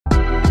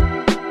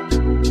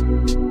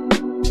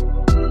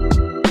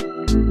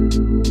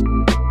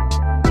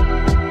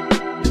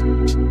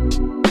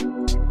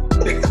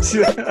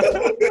Did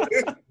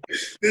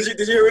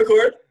you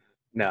record?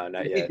 No,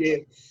 not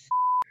yet.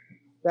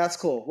 That's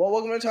cool. Well,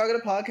 welcome to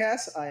Targeted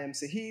Podcast. I am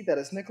Sahid. That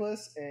is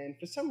Nicholas. And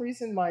for some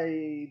reason,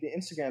 the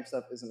Instagram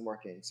stuff isn't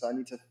working, so I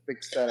need to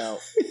fix that out.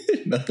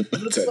 Nothing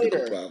but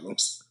technical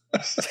problems.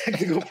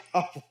 Technical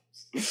problems.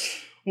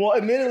 Well,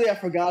 admittedly, I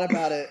forgot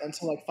about it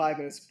until like 5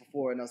 minutes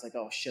before, and I was like,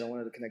 "Oh shit, I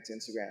wanted to connect to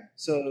Instagram."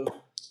 So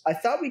I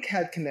thought we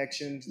had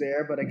connections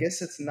there, but I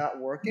guess it's not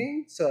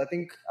working. So I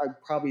think I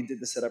probably did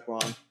the setup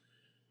wrong.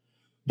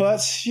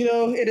 But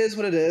it is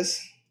what it is.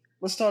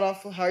 Let's start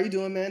off. How are you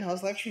doing, man?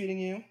 How's life treating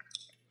you?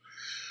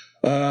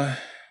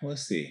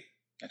 Let's see.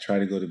 I tried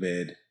to go to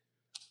bed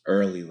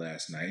early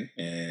last night,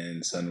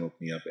 and son woke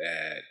me up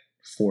at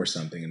 4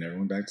 something, and never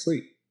went back to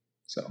sleep.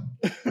 So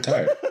I'm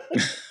tired.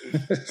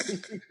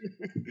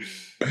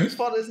 Whose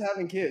fault is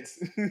having kids?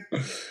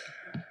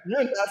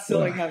 You're not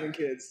selling having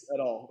kids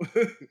at all.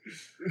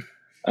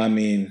 I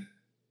mean,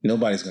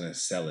 nobody's gonna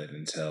sell it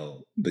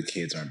until the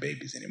kids aren't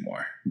babies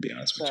anymore. To be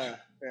honest with you.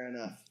 Fair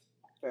enough.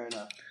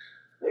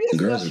 The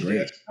girls are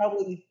great.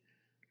 Probably.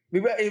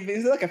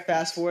 Is it like a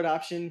fast forward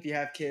option if you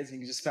have kids and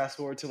you can just fast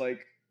forward to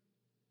like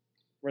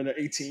when they're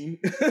 18?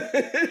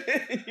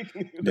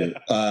 Well,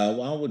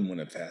 I wouldn't want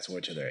to fast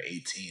forward till they're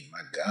 18.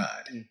 My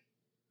God.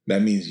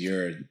 That means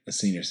you're a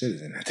senior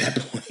citizen at that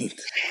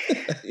point.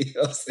 You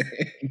know what I'm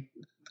saying?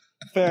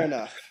 Fair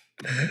enough.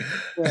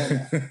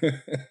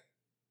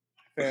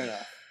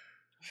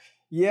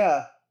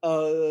 Yeah.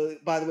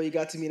 By the way, you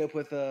got to meet up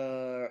with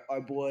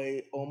our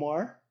boy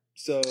Omar.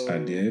 So I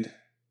did.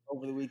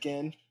 Over the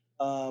weekend.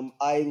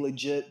 I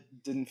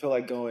legit didn't feel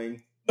like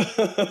going.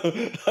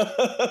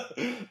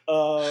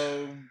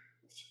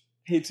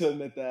 Hate to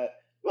admit that.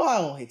 Well,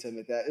 I don't hate to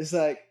admit that. It's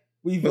like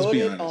we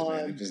voted on.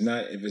 Man. If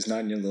it's not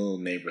in your little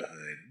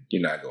neighborhood,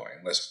 you're not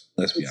going. Let's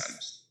be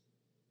honest.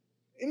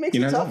 It makes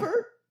it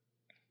tougher.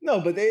 No,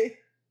 but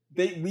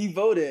we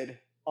voted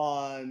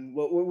on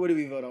what did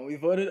we vote on? We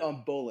voted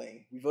on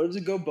bowling. We voted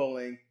to go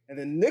bowling, and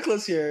then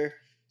Nicholas here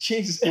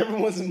changes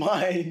everyone's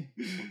mind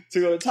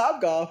to go to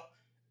Topgolf.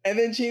 And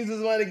then changes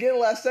his mind again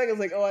last second. It's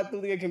like, I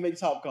don't think I can make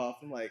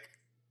Topgolf. I'm like,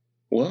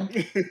 well,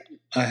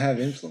 I have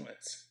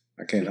influence.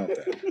 I can't help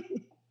that.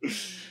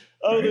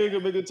 I don't think I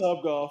can make a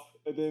Topgolf.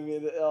 And then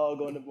we all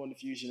go into one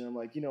Fusion. And I'm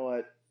like, you know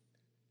what?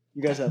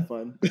 You guys have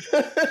fun.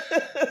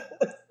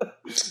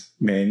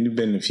 Man, you've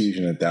been to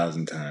Fusion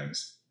 1,000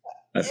 times.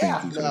 I think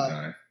you could have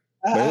gone.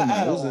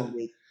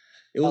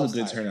 It was a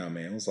good turnout,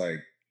 man. It was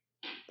like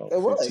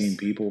about 15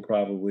 people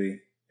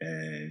probably.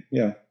 And,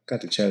 got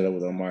to chat it up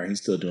with Omar.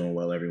 He's still doing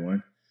well,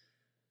 everyone.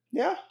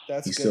 Yeah,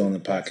 he's still on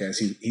the podcast.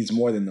 He's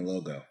more than the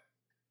logo,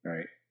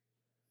 right?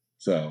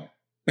 So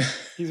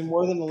he's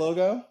more than the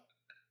logo.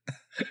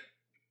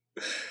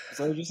 Is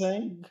that what you're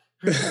saying?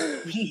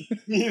 we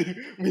need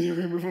to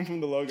remove him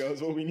from the logo.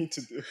 Is what we need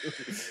to do.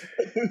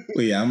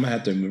 Well, yeah, I'm gonna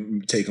have to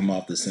take him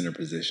off the center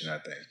position. I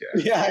think.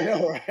 Yeah, I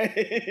know,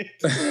 right?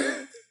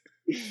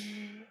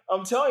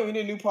 I'm telling you, we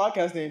need a new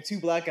podcast name.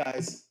 2 Black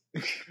Guys.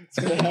 It's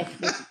gonna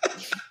happen.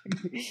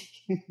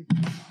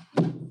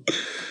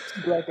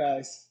 2 Black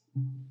Guys.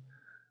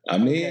 I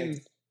mean,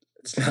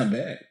 it's not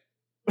bad.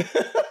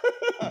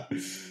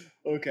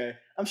 Okay.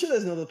 I'm sure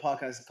there's another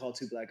podcast called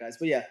 2 Black Guys,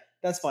 but yeah,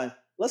 that's fine.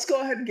 Let's go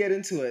ahead and get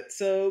into it.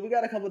 So we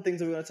got a couple of things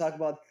that we're going to talk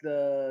about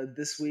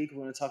this week.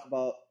 We're going to talk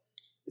about,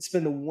 it's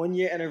been the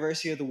 1-year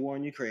anniversary of the war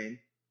in Ukraine.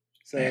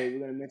 So we're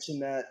going to mention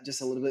that just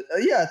a little bit.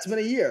 Yeah, it's been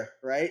a year,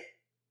 right?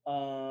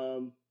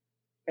 And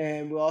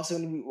we're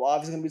obviously going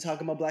to be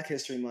talking about Black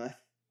History Month.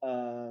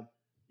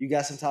 You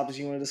got some topics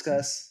you want to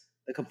discuss?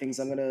 A couple things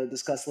I'm going to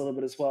discuss a little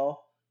bit as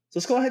well. So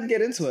let's go ahead and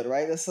get into it,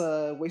 right? Let's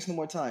waste no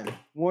more time.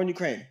 War in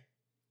Ukraine.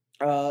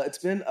 It's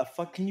been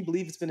can you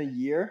believe it's been a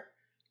year?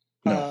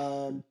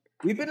 No.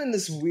 We've been in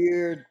this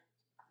weird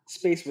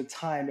space with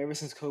time ever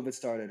since COVID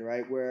started,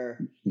 right? Where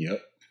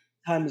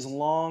time is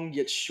long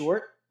yet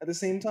short at the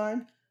same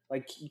time.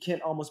 Like you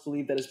can't almost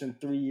believe that it's been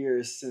 3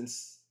 years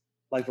since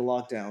like the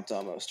lockdowns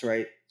almost,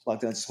 right?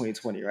 Lockdowns in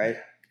 2020, right?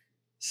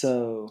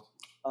 So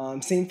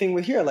same thing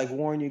with here, like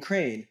war in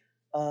Ukraine.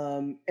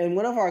 And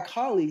one of our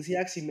colleagues, he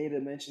actually made a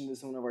mention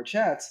this in one of our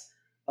chats,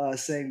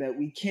 saying that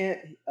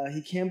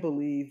he can't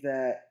believe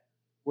that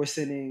we're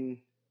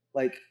sending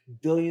like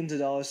billions of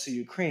dollars to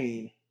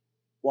Ukraine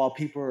while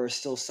people are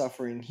still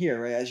suffering here,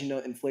 right? As you know,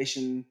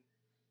 inflation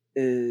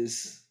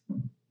is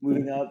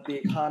moving up. The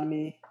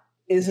economy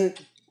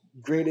isn't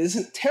great. It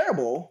isn't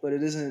terrible, but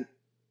it isn't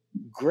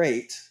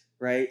great,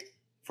 right?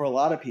 For a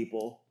lot of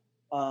people.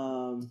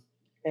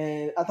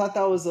 And I thought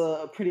that was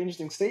a pretty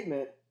interesting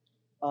statement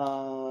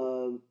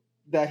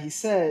that he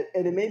said,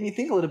 and it made me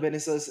think a little bit. It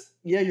says,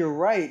 yeah, you're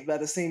right, but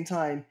at the same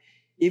time,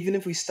 even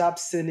if we stop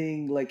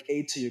sending like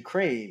aid to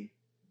Ukraine,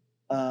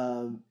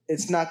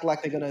 it's not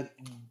like they're gonna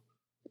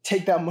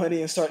take that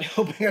money and start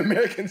helping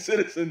American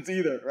citizens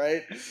either,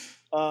 right?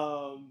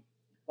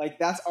 Like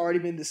that's already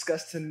been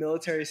discussed in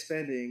military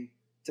spending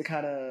to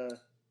kind of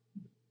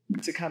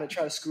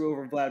try to screw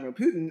over Vladimir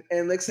Putin.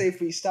 And let's say if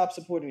we stop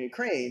supporting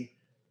Ukraine,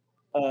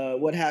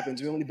 what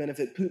happens? We only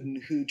benefit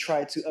Putin, who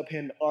tried to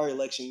upend our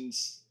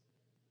elections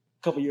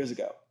couple years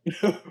ago,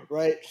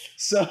 right?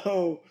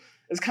 So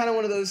it's kind of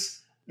one of those.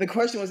 The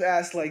question was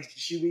asked, like,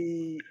 should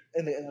we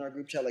in our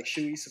group chat, like,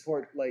 should we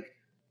support like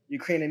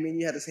Ukraine? I mean,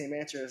 you had the same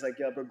answer. It's like,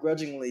 yeah,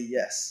 begrudgingly,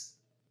 yes,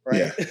 right?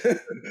 Yeah.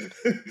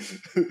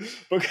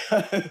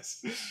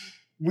 Because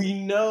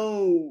we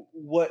know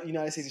what the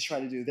United States is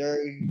trying to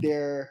do.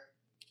 They're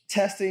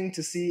testing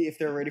to see if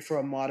they're ready for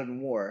a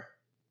modern war,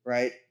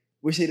 right?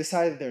 Which they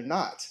decided they're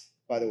not.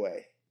 By the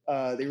way,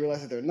 they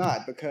realized that they're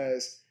not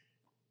because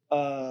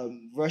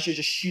Russia's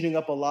just shooting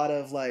up a lot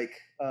of like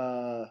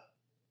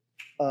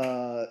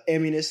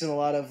ammunition, a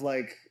lot of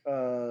like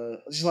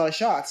just a lot of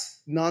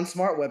shots,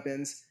 non-smart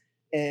weapons,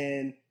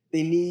 and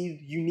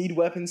you need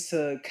weapons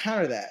to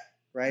counter that,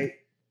 right?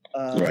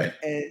 Right.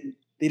 And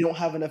they don't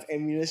have enough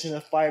ammunition,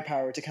 enough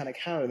firepower to kind of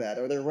counter that,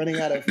 or they're running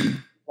out of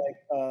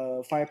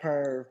like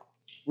firepower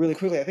really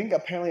quickly. I think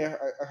apparently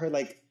I heard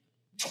like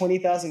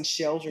 20,000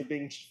 shells are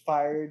being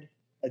fired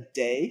a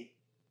day,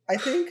 I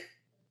think.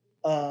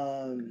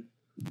 And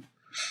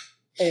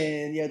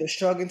yeah, they're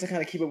struggling to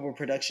kind of keep up with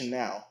production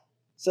now.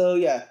 So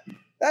yeah,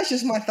 that's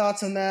just my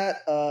thoughts on that.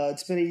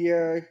 It's been a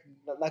year.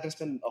 I'm not going to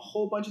spend a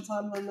whole bunch of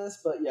time on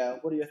this, but yeah,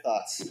 what are your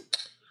thoughts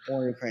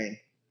on Ukraine?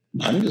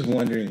 I'm just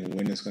wondering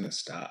when it's going to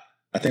stop.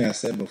 I think I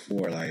said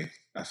before, like,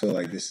 I feel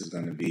like this is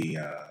going to be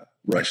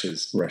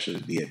Russia's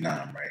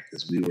Vietnam, right?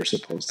 Because we were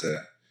supposed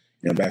to,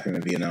 back in the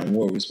Vietnam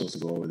War, we were supposed to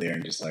go over there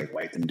and just like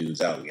wipe them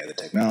dudes out. We had the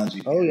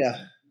technology. Oh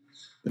yeah.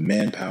 The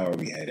manpower,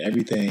 we had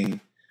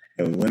everything.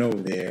 And we went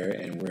over there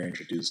and we're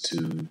introduced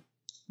to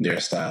their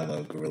style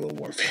of guerrilla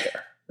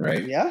warfare,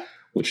 right? Yeah.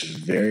 Which is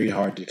very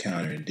hard to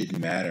counter. It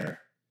didn't matter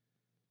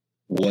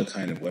what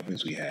kind of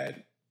weapons we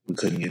had. We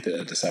couldn't get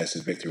a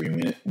decisive victory.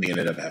 We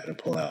ended up having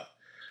to pull out.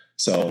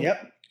 So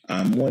yep.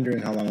 I'm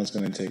wondering how long it's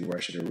going to take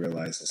Russia to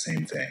realize the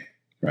same thing,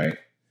 right?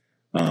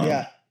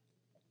 Yeah.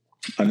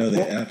 I know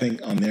that, and I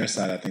think on their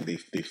side, I think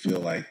they feel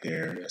like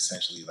they're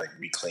essentially like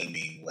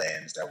reclaiming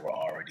lands that were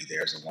already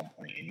theirs at one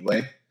point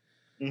anyway.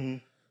 Mm-hmm.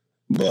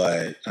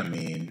 But I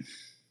mean,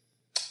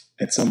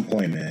 at some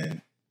point,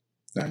 man,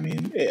 I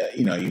mean,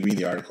 you read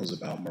the articles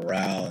about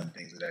morale and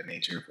things of that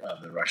nature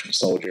of the Russian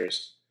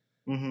soldiers.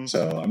 Mm-hmm.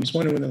 So I'm just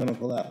wondering when they're going to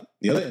pull out.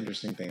 The other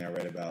interesting thing I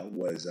read about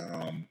was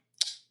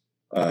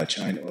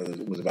China.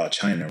 Was about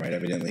China, right?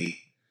 Evidently,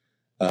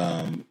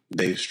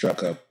 they've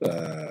struck up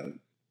a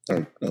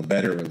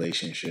better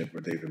relationship,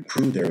 or they've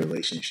improved their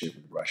relationship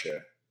with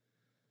Russia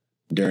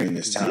during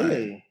this time.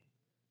 Really?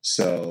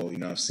 So,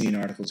 I've seen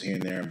articles here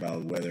and there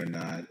about whether or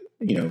not,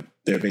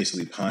 they're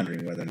basically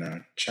pondering whether or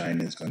not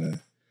China is going to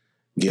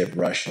give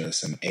Russia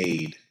some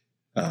aid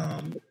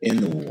in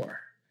the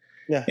war.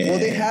 Yeah. Well,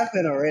 they have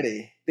been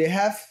already. They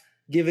have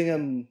given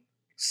them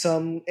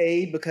some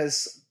aid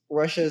because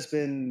Russia has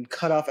been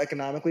cut off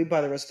economically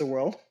by the rest of the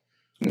world.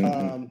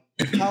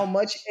 Mm-hmm. How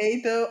much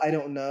aid, though, I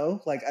don't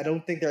know. Like, I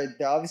don't think they're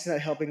obviously not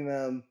helping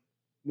them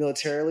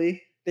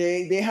militarily.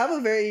 They have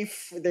a very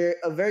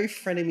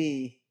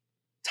frenemy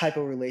type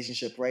of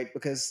relationship, right?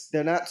 Because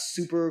they're not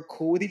super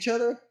cool with each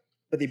other,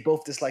 but they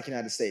both dislike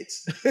United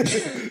States.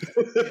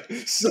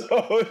 So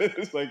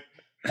it's like,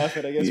 I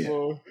guess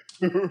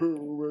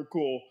we're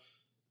cool.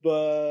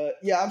 But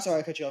yeah, I'm sorry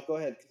I cut you off. Go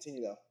ahead,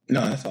 continue though.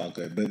 No, that's all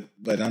good.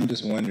 But I'm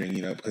just wondering,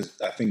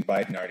 because I think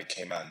Biden already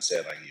came out and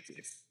said like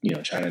if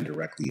China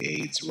directly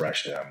aids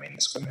Russia, I mean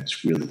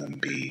it's really gonna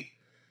be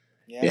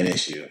an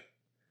issue.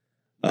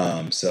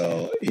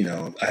 So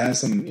I have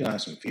some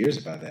fears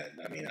about that.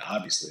 I mean,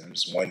 obviously, I'm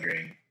just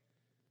wondering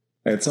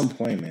at some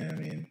point, man. I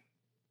mean,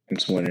 I'm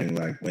just wondering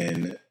like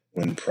when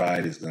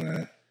pride is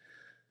gonna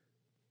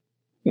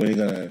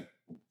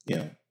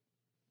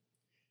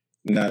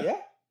not. Yeah.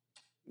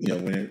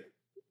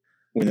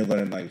 When they're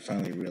going to like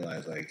finally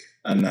realize like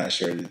I'm not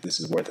sure that this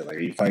is worth it. Like,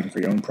 are you fighting for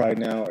your own pride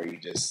now, or are you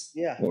just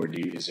or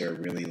do you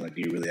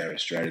really have a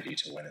strategy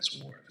to win this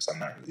war? Because I'm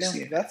not really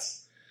seeing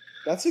that's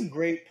a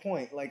great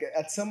point. Like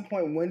at some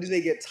point, when do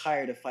they get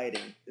tired of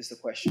fighting? Is the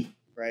question,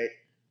 right?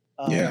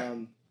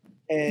 And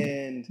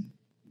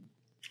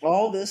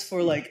all this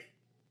for like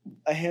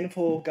a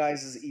handful of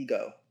guys'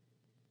 ego,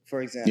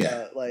 for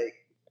example. Like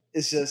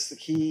it's just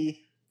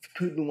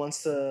Putin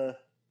wants the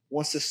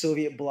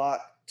Soviet bloc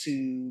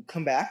to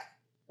come back,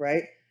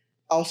 right?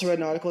 I also read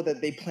an article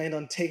that they planned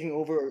on taking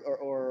over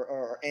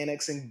or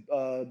annexing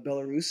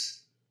Belarus.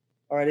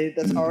 Already,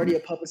 that's already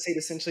a puppet state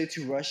essentially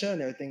to Russia,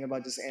 and they're thinking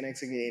about just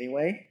annexing it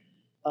anyway.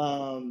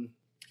 And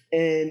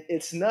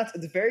it's nuts.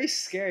 It's very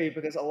scary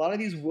because a lot of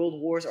these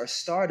world wars are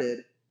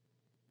started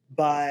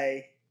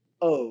by,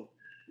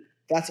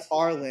 that's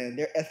our land.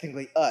 They're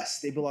ethnically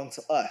us. They belong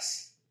to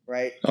us,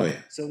 right? Oh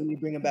yeah. So we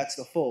bring them back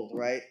to the fold,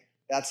 right?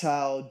 That's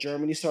how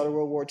Germany started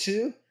World War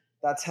II.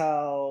 That's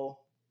how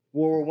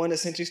World War I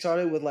essentially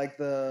started with like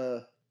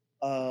an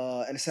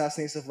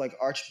assassination of like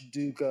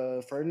Archduke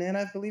Ferdinand,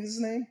 I believe is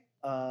his name.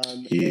 I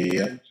think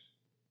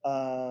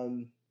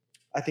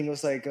it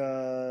was like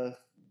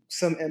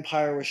some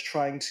empire was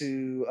trying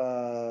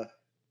to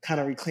kind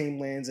of reclaim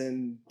lands,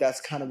 and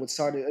that's kind of what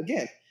started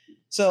again.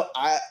 So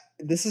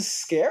this is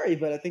scary,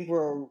 but I think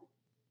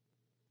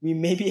we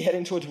may be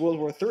heading towards World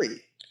War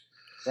III,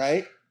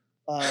 right?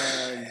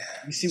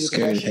 You see with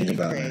Russia and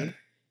Ukraine.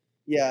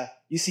 Yeah,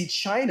 you see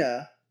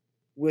China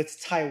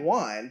with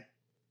Taiwan,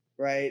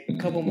 right? A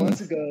couple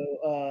months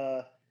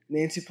ago,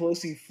 Nancy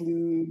Pelosi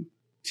flew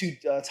to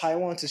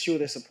Taiwan to show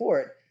their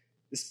support.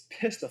 This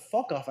pissed the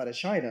fuck off out of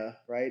China,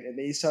 right? And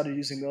they started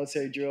using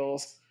military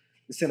drills.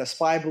 They sent a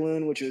spy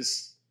balloon, which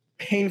was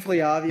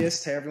painfully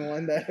obvious to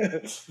everyone.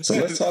 That So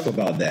let's talk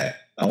about that.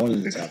 I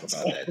wanted to talk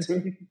about that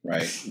too,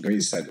 right? Great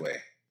segue.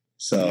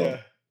 So,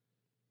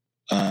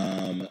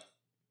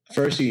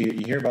 first you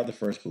hear about the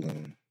first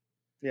balloon.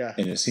 Yeah.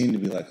 And it seemed to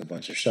be like a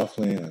bunch of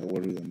shuffling, like,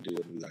 what are we going to do?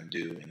 What are we going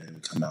to do? And then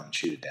we come out and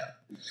shoot it down.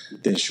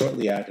 Then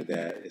shortly after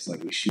that, it's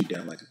like we shoot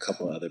down like a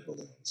couple other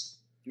balloons.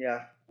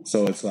 Yeah.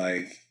 So it's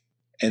like,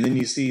 and then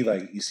you see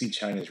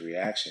China's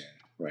reaction,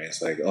 right?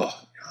 It's like, oh,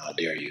 how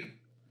dare you?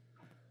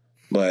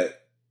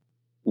 But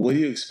what do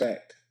you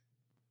expect?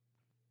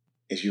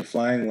 If you're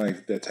flying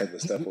like that type of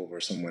stuff over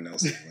someone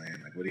else's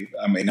land, like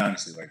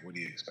honestly, like, what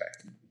do you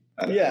expect?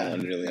 I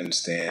don't really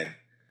understand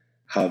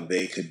how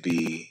they could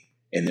be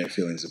in their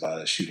feelings about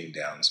us shooting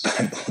down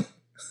spy balloons.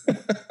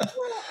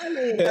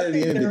 At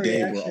the end of the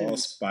day, we're all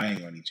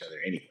spying on each other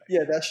anyway.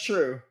 Yeah, that's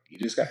true. You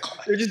just got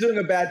caught. They're just doing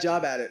a bad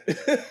job at it.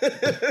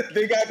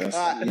 They got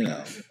caught. You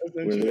know,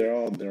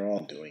 they're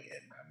all doing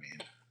it. I mean,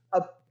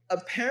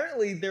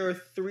 apparently there were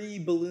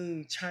 3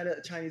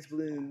 Chinese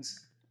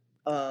balloons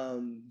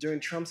during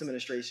Trump's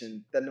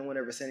administration that no one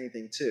ever said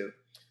anything to.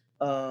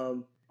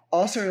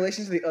 Also, in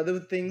relation to the other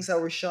things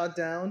that were shot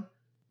down,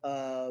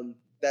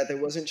 that there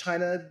wasn't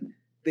China,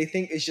 they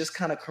think it's just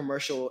kind of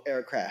commercial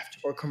aircraft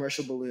or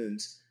commercial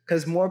balloons,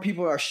 because more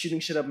people are shooting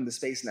shit up into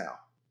space now,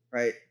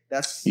 right?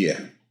 That's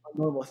a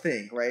normal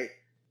thing, right?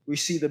 We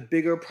see the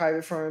bigger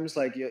private firms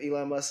like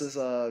Elon Musk's,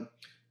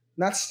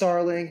 not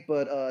Starlink,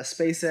 but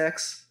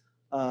SpaceX.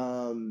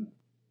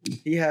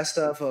 He has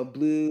stuff,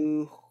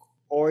 Blue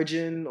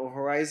Origin or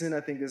Horizon,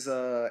 I think is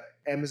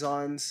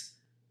Amazon's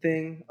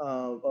thing,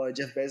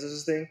 Jeff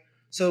Bezos' thing.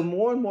 So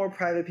more and more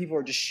private people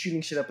are just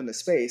shooting shit up into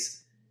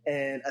space.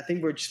 And I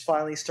think we're just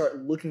finally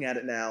start looking at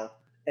it now.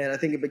 And I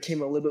think it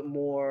became a little bit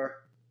more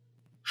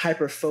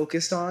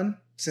hyper-focused on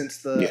since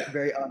the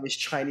very obvious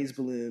Chinese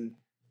balloon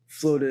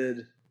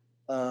floated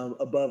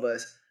above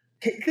us.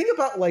 Think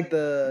about like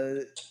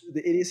the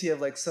idiocy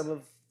of like some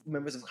of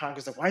members of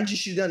Congress, like, why didn't you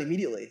shoot down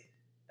immediately?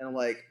 And I'm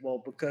like,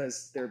 well,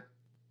 because they're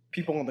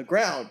people on the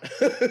ground,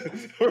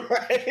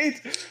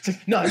 right? It's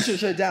like, no, you should have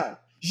shut it down.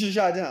 You should have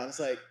shot it down. It's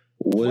like,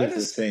 what if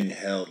the thing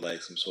held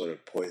like some sort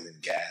of poison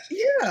gas?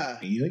 Yeah,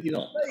 you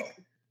don't know.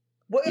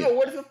 What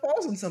if it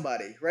falls on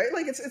somebody, right?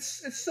 Like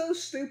it's so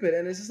stupid,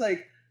 and it's just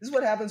like this is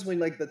what happens when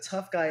like the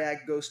tough guy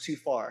act goes too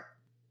far,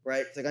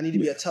 right? It's like, I need to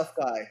be a tough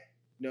guy.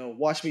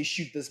 Watch me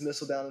shoot this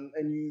missile down,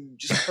 and you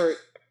just hurt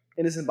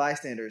innocent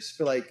bystanders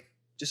for like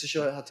just to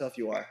show how tough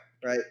you are,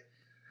 right?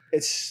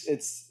 It's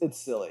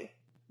silly,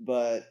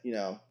 but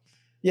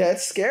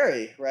it's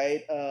scary,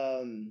 right?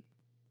 It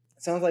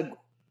sounds like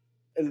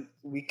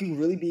we could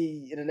really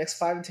be in the next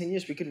 5 to 10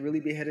 years. We could really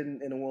be headed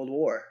in a world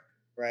war,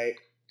 right?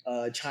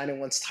 China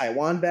wants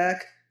Taiwan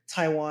back.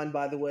 Taiwan,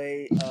 by the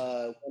way,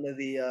 one of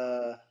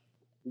the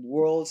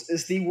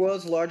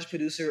world's largest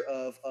producer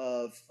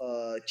of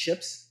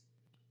chips,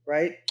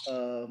 right?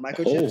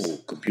 Microchips. Oh,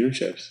 computer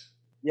chips.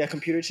 Yeah,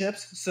 computer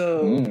chips.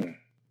 So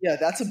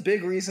that's a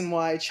big reason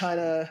why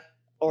China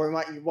or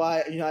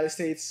why the United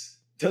States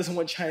doesn't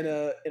want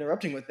China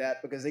interrupting with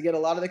that, because they get a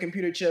lot of the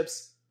computer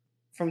chips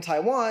from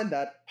Taiwan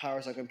that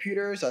powers our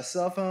computers, our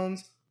cell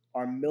phones,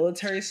 our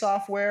military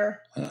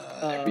software.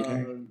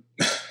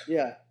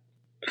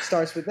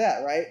 Starts with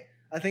that, right?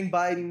 I think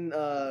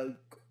Biden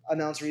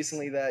announced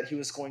recently that he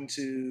was going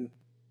to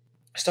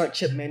start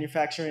chip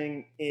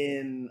manufacturing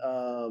in,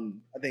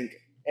 I think,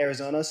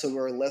 Arizona, so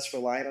we're less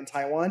reliant on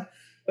Taiwan.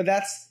 But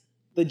that's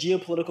the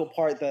geopolitical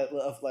part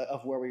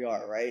of where we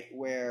are, right?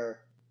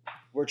 Where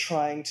we're just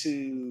trying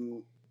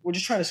to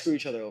screw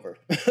each other over,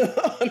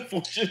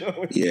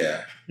 unfortunately.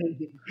 Yeah.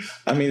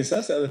 I mean,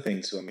 that's the other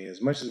thing, too. I mean, as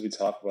much as we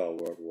talk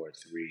about World War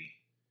III,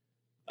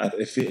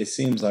 it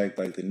seems like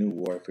the new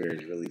warfare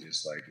is really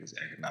just like this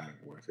economic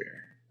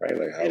warfare, right?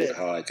 Like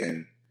how it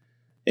can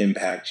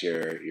impact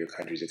your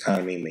country's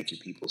economy, make your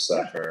people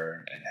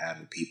suffer, and have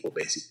the people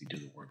basically do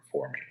the work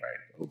for me, right?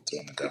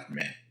 Overthrowing the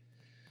government.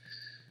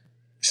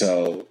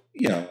 So,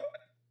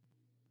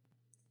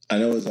 I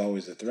know there's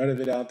always a threat of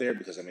it out there,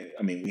 because I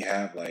mean,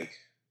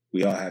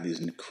 we all have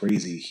these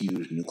crazy,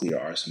 huge nuclear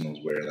arsenals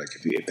where, like,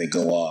 if they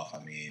go off, I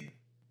mean,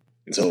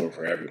 it's over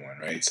for everyone,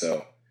 right?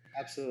 So,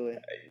 absolutely,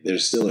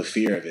 there's still a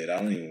fear of it. I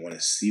don't even want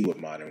to see what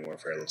modern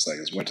warfare looks like,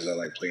 as much as I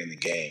like playing the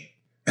game.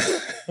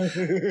 I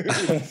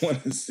don't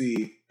want to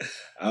see.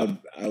 I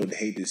would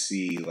hate to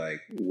see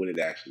like what it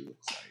actually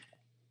looks like.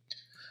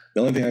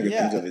 The only thing I can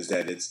think of is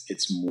that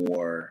it's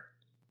more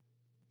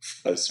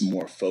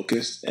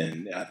focused,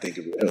 and I think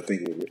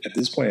at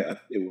this point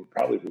it would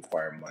probably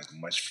require like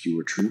much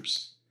fewer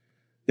troops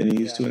than it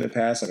used to in the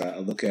past. Like I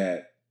look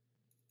at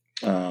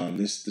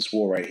this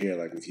war right here,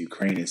 like with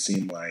Ukraine, it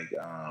seemed like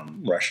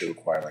Russia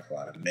required like a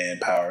lot of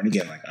manpower. And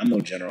again, like I'm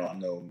no general, I'm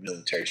no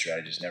military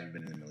strategist, never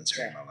been in the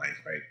military in my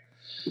life, right?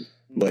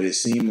 But it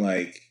seemed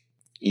like,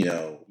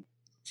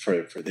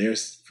 from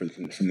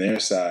their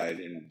side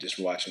and just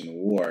watching the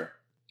war,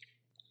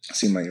 it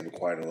seemed like it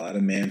required a lot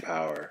of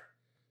manpower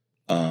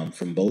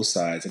from both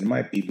sides. And it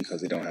might be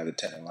because they don't have the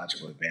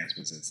technological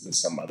advancements in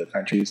some other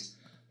countries.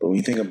 But when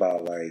you think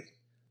about like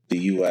the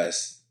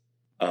U.S.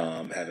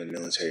 Having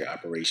military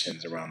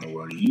operations around the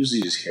world, you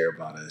usually just hear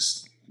about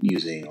us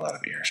using a lot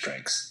of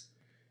airstrikes.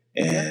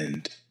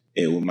 And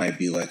it might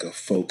be like a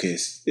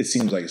focus. It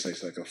seems like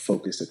it's like a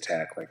focused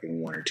attack, like in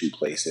one or two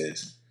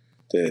places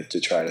to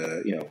try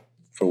to,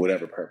 for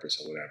whatever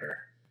purpose or whatever.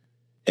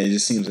 And it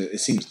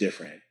seems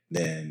different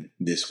than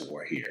this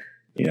war here.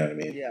 You know what I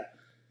mean? Yeah.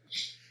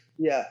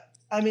 Yeah.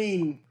 I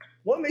mean,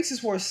 what makes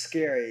this war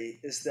scary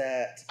is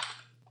that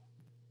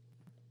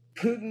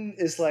Putin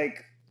is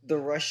like the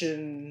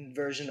Russian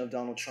version of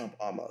Donald Trump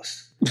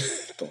almost.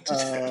 Don't do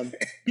that.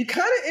 He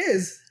kind of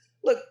is.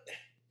 Look,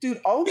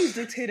 dude, all these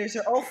dictators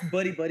are all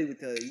buddy-buddy with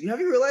each other. Have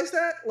you realized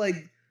that?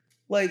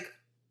 Like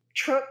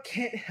Trump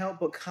can't help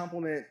but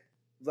compliment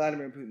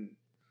Vladimir Putin.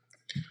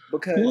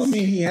 Because, well, I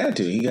mean, he had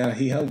to.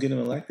 He helped get him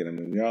elected. I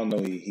mean, we all know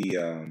he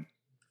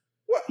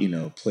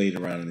played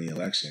around in the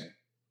election.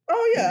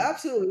 Oh yeah,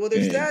 absolutely. Well,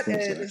 there's that, and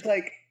it's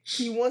like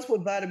he wants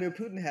what Vladimir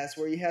Putin has,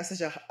 where he has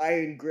such an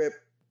iron grip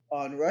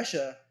on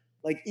Russia.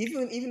 Like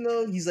even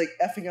though he's like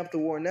effing up the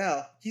war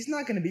now, he's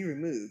not going to be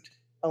removed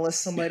unless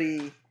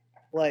somebody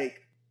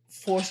like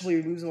forcibly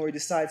removes him or he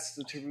decides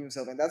to remove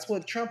himself. And that's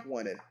what Trump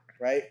wanted,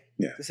 right?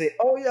 Yeah. To say,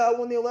 oh yeah, I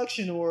won the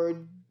election, or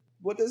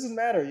what does it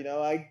matter?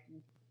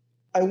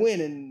 I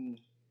win,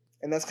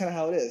 and that's kind of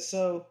how it is.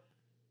 So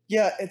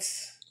yeah,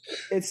 it's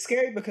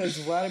scary because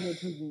Vladimir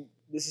Putin.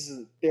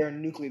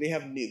 They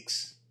have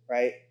nukes,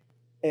 right?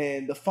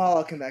 And the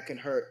fallout that can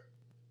hurt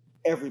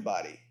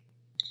everybody.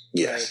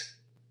 Yes. Right?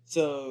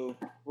 So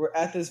we're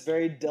at this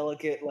very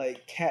delicate,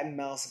 like, cat and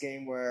mouse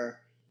game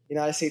where the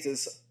United States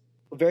is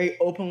very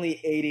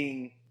openly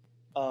aiding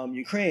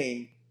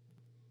Ukraine,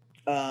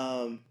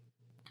 but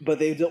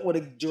they don't want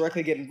to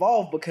directly get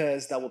involved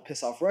because that will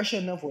piss off Russia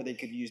enough where they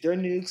could use their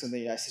nukes, and the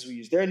United States will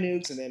use their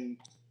nukes, and then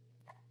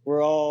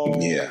we're all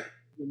the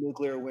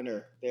nuclear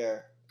winner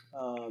there.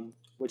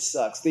 Which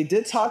sucks. They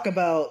did talk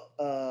about.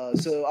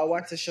 So I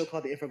watched a show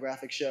called The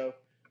Infographic Show.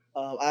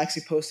 I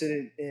actually posted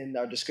it in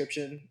our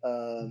description.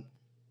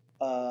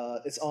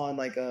 It's on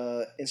like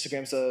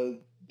Instagram. So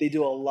they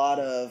do a lot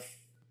of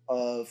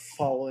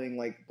following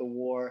like the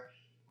war,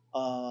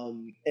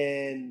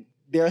 and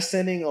they're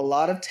sending a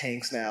lot of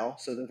tanks now.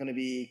 So they're going to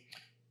be.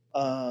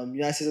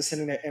 United States is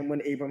sending their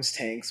M1 Abrams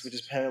tanks, which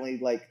is apparently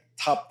like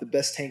the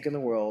best tank in the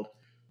world.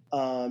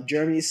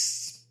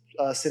 Germany's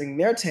sending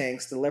their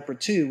tanks, the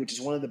Leopard 2, which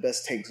is one of the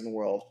best tanks in the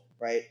world,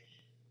 right?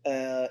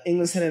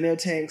 England's sending their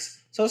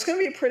tanks. So it's going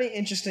to be pretty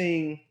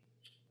interesting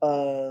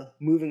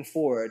moving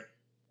forward.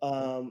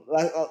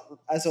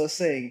 As I was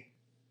saying,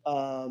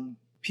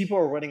 people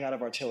are running out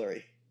of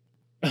artillery.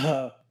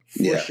 For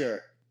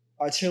sure.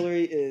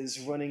 Artillery is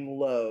running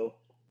low.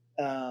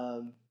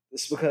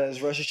 It's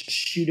because Russia's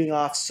shooting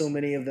off so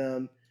many of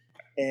them,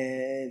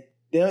 and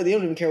they don't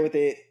even care what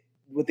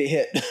they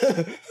hit.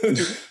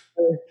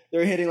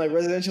 They're hitting like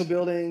residential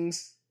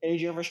buildings,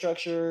 energy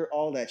infrastructure,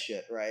 all that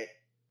shit, right?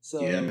 So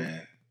yeah,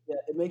 man. Yeah,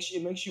 it makes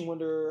you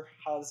wonder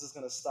how this is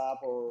going to stop,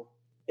 or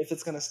if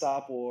it's going to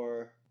stop,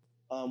 or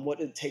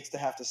what it takes to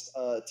have to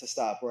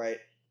stop, right?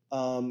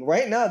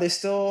 Right now, there's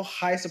still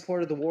high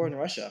support of the war in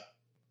Russia,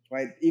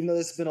 right? Even though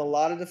there's been a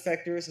lot of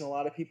defectors and a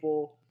lot of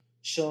people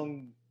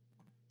showing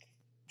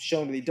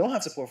that they don't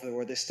have support for the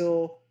war, there's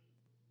still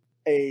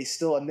a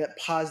net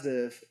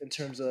positive in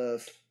terms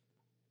of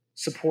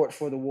support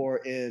for the war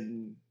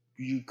in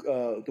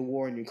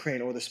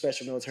Ukraine, or the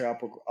special military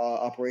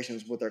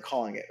operations, what they're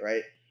calling it,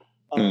 right?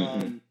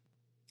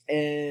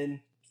 And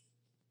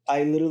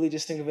I literally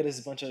just think of it as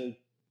a bunch of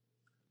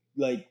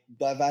like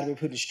Vladimir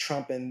Putin's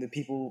Trump, and the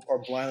people are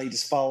blindly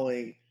just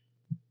following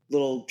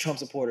little Trump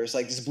supporters,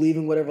 like just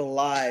believing whatever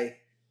lie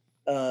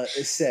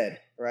is said,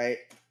 right?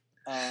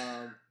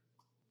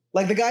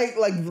 Like the guy,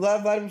 like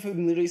Vladimir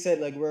Putin literally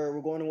said, like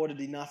we're going to war to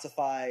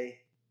denazify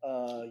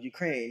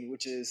Ukraine,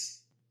 which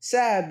is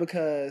sad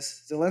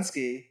because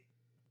Zelensky,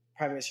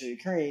 Prime Minister of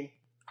Ukraine,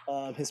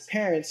 his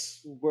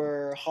parents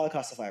were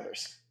Holocaust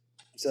survivors.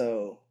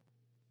 So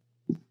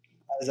how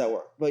does that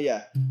work? But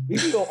yeah, we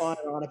can go on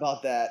and on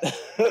about that.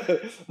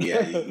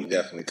 Yeah, you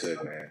definitely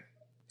could, man.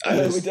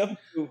 We definitely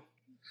do.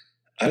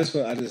 I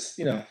just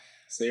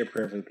say a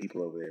prayer for the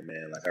people over there,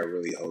 man. Like I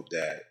really hope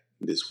that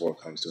this war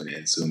comes to an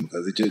end soon,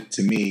 because it just,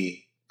 to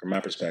me, from my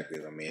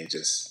perspective, I mean, it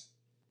just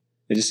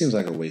seems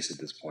like a waste at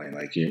this point.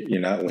 Like you're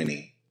not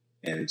winning.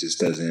 And it just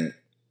doesn't.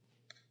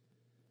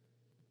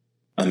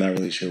 I'm not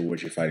really sure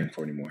what you're fighting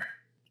for anymore.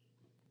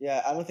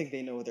 Yeah, I don't think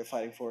they know what they're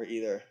fighting for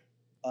either.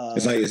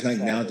 It's like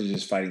now they're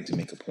just fighting to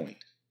make a point,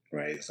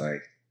 right? It's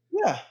like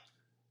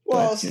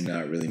well, you're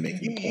not really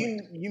making a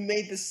point. You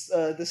made this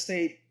the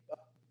state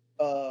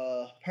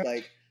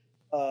like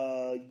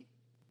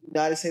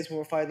United States when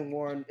we're fighting the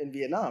war in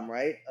Vietnam,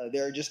 right?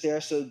 They're just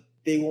there so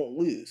they won't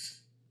lose,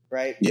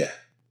 right? Yeah.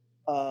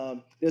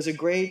 There's a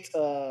great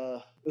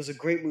It was a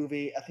great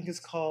movie. I think it's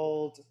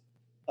called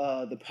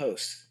The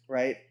Post,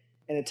 right?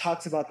 And it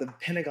talks about the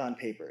Pentagon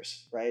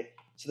Papers, right?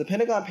 So the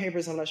Pentagon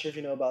Papers, I'm not sure if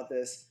you know about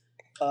this.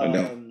 I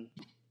know.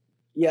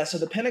 Yeah, so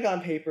the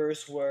Pentagon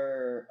Papers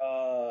were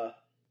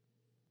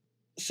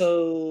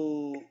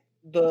so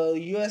the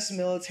U.S.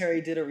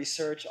 military did a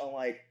research on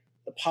like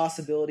the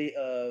possibility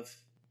of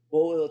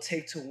what it'll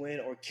take to win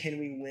or can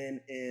we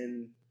win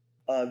in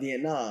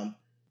Vietnam,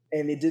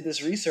 and they did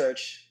this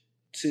research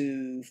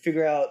to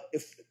figure out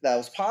if that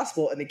was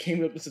possible, and they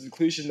came up with the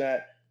conclusion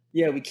that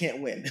yeah, we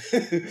can't win.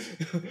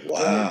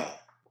 Wow.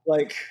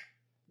 Like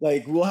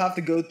we'll have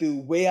to go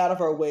through way out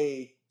of our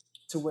way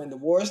to win. The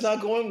war is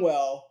not going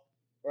well,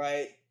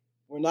 right?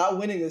 We're not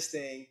winning this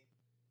thing.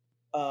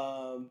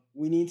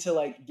 We need to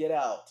like get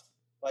out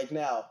like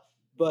now.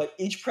 But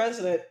each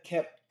president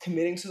kept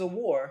committing to the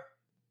war,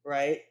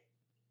 right?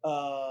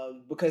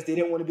 Because they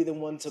didn't want to be the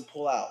one to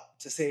pull out,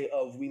 to say,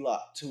 "Oh, we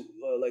lost," to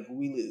like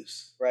we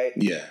lose, right?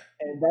 Yeah.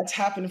 And that's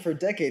happened for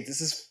decades.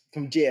 This is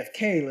from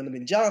JFK,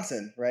 Lyndon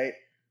Johnson, right?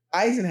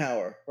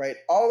 Eisenhower, right?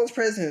 All those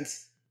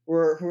presidents who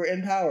were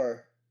in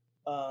power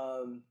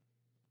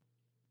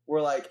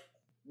were like,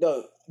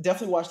 no,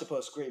 definitely watch The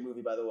Post. Great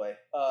movie, by the way.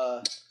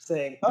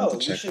 Saying, "Oh,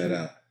 check that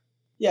out."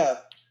 Yeah,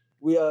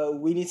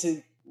 we need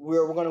to.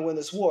 We're going to win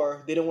this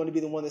war. They don't want to be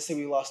the one that say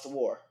we lost the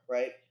war,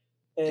 right?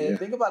 And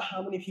think about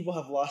how many people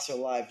have lost their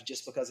lives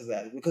just because of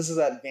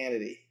that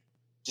vanity,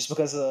 just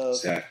because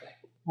of kind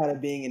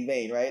of being in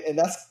vain, right? And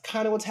that's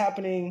kind of what's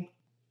happening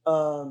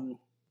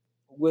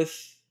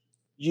with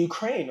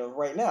Ukraine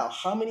right now.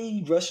 How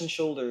many Russian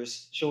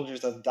soldiers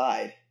have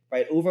died,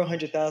 right? Over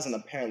 100,000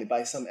 apparently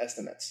by some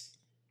estimates,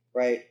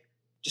 right?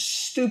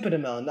 Just stupid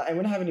amount. And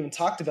we haven't even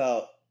talked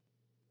about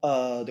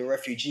the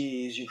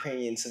refugees,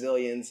 Ukrainian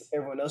civilians,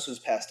 everyone else who's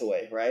passed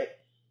away, right?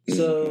 Mm-hmm.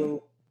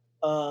 So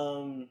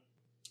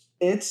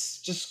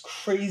it's just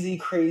crazy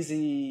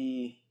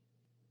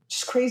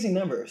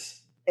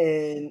numbers.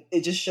 And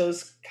it just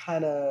shows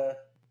kind of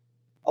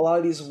a lot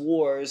of these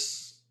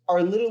wars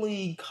are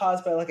literally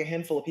caused by like a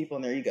handful of people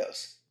and their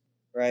egos,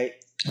 right?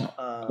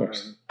 Of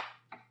course.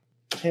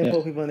 Handful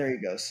of people and their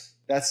egos.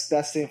 That's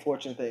the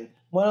unfortunate thing.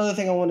 One other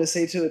thing I want to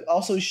say too, it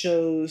also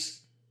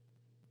shows,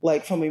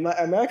 like from an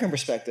American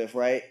perspective,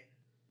 right?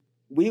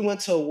 We went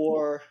to a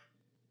war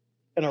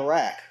in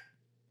Iraq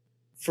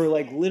for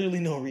like literally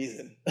no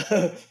reason.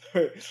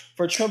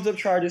 for trumped up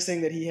charges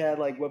saying that he had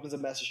like weapons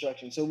of mass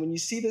destruction. So when you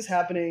see this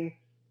happening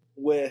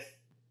with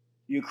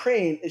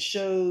Ukraine, it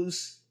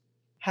shows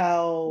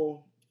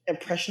how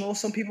impressionable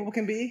some people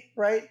can be,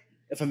 right?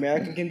 If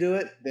America can do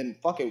it, then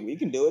fuck it, we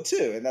can do it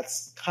too. And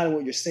that's kind of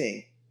what you're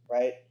seeing,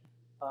 right?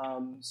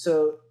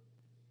 So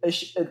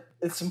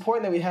it's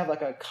important that we have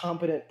like a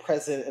competent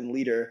president and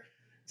leader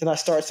to not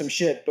start some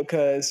shit,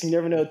 because you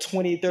never know,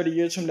 20, 30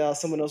 years from now,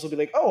 someone else will be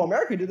like, oh,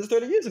 America did this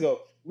 30 years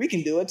ago. We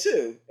can do it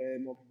too.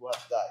 And more people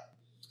have to die.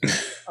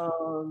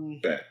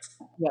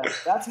 Yeah,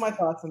 that's my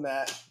thoughts on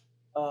that.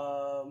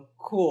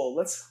 Cool.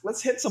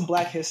 Let's hit some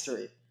Black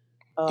history.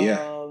 Let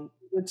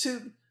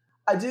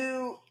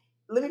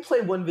me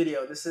play one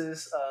video. This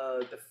is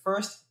the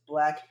first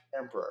Black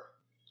emperor.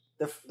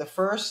 The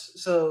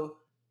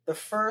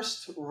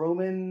first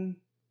Roman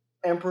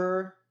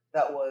emperor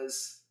that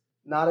was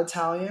not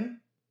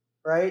Italian,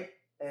 right?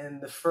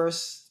 And the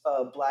first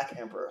Black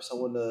emperor. So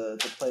I wanted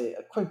to play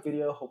a quick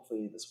video.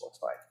 Hopefully this works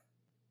fine.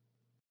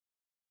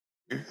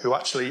 Who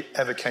actually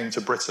ever came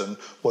to Britain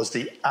was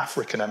the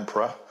African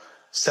emperor,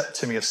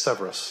 Septimius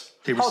Severus.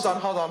 Hold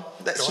on.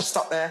 Let's just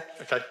stop there.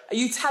 Okay. Are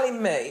you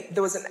telling me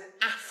there was an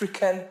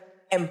African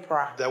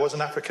emperor? There was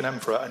an African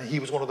emperor, and he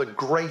was one of the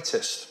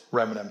greatest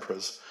Roman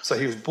emperors. So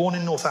he was born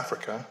in North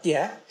Africa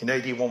in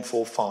AD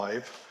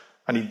 145,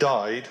 and he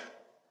died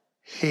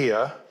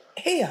here,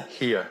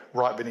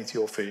 right beneath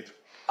your feet.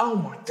 Oh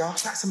my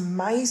gosh, that's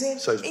amazing.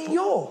 So in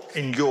York?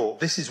 In York.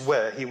 This is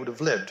where he would have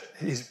lived.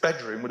 His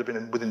bedroom would have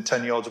been within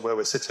 10 yards of where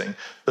we're sitting,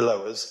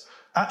 below us.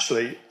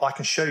 Actually, I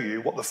can show you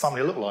what the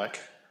family looked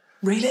like.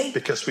 Really?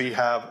 Because we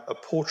have a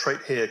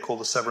portrait here called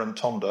the Severan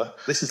Tomba.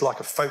 This is like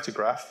a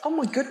photograph. Oh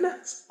my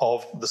goodness.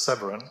 Of the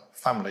Severan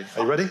family.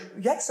 Are you ready?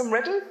 Yes, I'm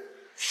ready.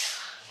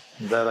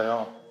 There they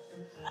are.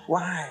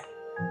 Wow.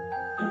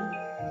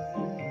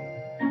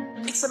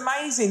 It's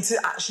amazing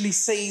to actually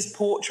see his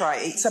portrait.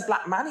 It's a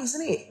black man,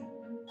 isn't it?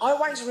 I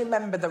always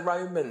remember the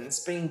Romans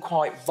being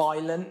quite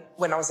violent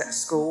when I was at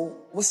school.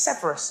 Was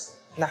Severus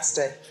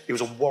nasty? He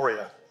was a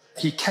warrior.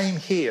 He came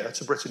here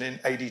to Britain in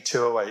AD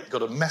 208,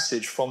 got a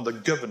message from the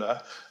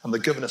governor, and the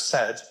governor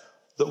said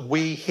that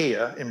we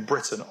here in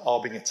Britain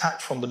are being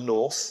attacked from the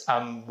north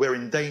and we're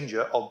in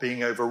danger of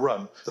being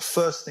overrun. The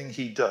first thing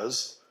he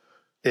does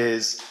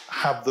is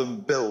have them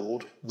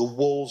build the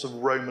walls of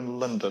Roman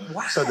London.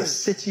 Wow. So the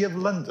city of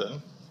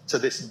London, to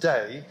this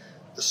day,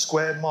 the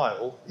square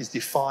mile is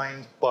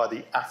defined by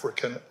the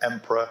African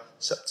Emperor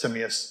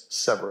Septimius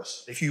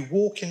Severus. If you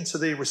walk into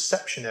the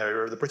reception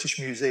area of the British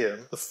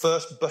Museum, the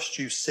first bust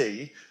you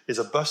see is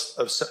a bust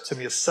of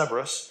Septimius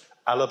Severus,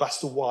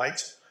 alabaster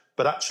white,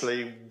 but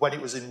actually when it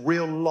was in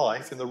real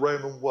life in the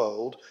Roman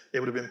world, it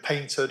would have been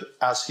painted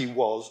as he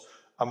was,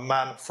 a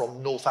man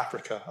from North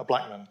Africa, a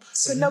black man.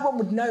 So no one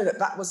would know that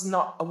that was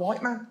not a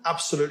white man?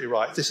 Absolutely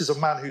right. This is a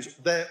man who's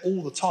there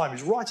all the time.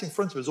 He's right in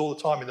front of us all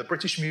the time in the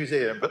British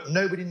Museum, but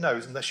nobody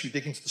knows, unless you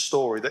dig into the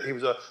story, that he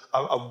was a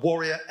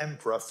warrior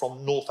emperor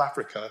from North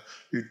Africa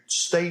who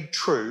stayed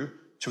true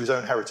to his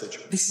own heritage.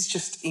 This is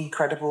just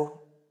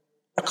incredible.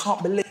 I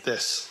can't believe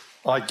this.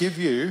 I give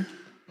you...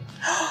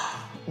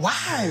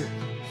 Wow.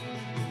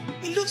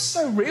 It looks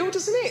so real,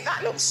 doesn't it?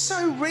 That looks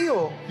so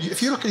real.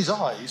 If you look at his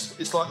eyes,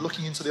 it's like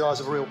looking into the eyes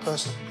of a real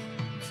person.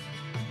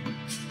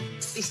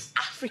 This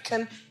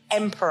African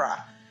emperor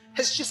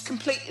has just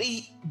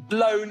completely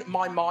blown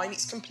my mind.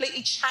 It's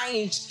completely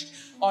changed.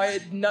 I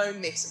had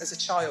known this as a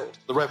child.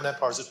 The Roman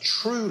Empire is a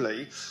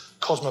truly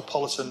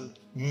cosmopolitan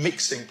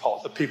mixing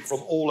pot of people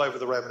from all over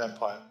the Roman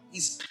Empire.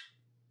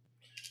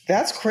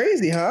 That's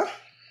crazy, huh?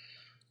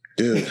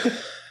 Dude,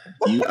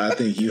 I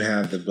think you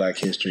have the Black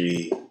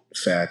History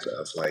fact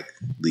of like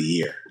the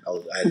year.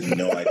 I had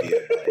no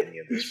idea about any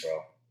of this,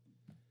 bro.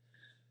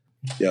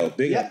 Yo,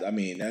 big up. I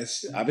mean,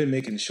 I've been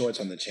making shorts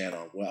on the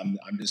channel. Well, I'm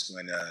just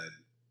going to,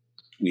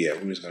 we're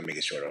just going to make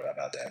a short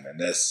about that, man.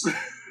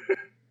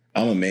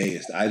 I'm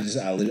amazed. I just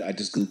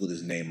Googled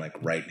his name like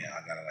right now.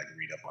 I got to like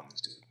read up on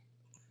this dude.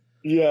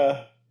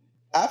 Yeah,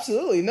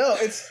 absolutely. No,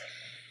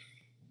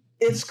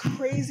 it's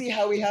crazy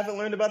how we haven't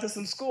learned about this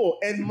in school.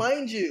 And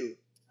mind you,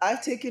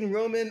 I've taken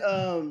Roman,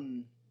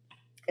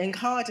 in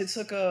college, I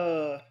took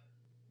a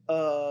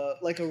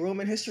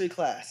Roman history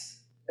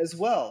class as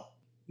well.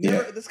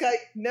 This guy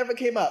never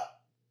came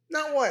up,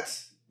 not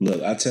once.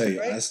 Look, I tell you,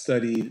 right? I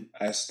studied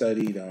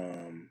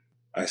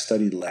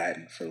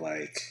Latin for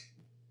like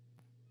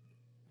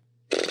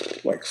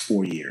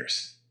 4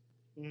 years,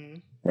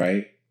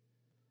 right?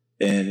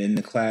 And in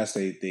the class,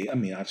 they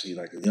obviously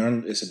like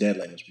learn, it's a dead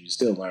language, but you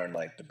still learn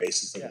like the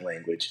basics of the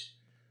language.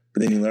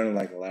 But then you learn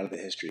like a lot of the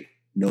history.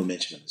 No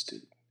mention of this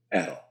dude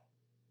at all.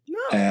 No.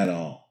 At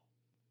all.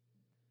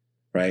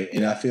 Right?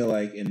 And I feel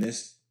like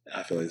this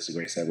is a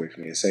great segue for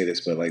me to say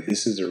this, but like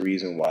this is the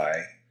reason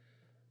why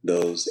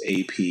those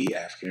AP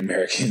African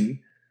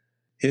American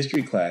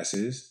history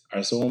classes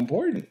are so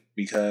important,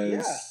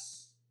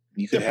 because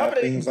you could have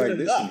things like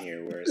this in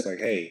here where it's like,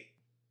 hey,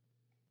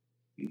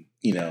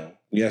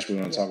 yes, we're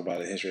going to talk about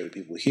the history of the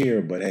people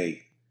here, but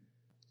hey,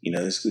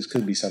 this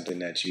could be something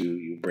that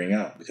you bring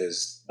out,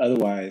 because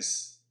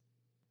otherwise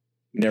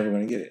you're never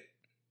going to get it.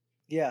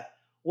 Yeah.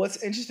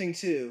 What's interesting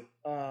too,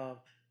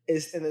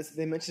 is, and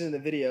they mentioned in the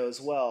video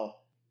as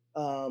well,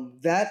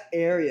 that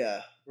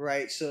area,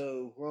 right?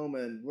 So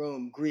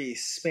Rome,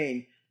 Greece,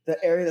 Spain, the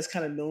area that's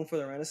kind of known for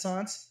the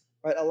Renaissance,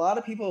 right? A lot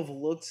of people have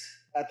looked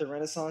at the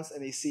Renaissance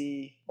and they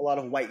see a lot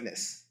of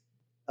whiteness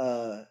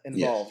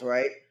involved,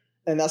 right?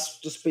 And that's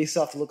just based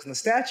off the looks in the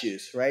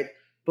statues, right?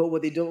 But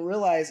what they don't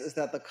realize is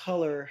that the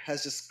color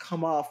has just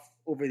come off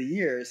over the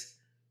years,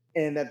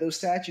 and that those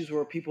statues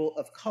were people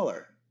of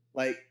color.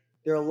 Like,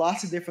 there are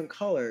lots of different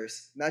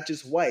colors, not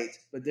just white,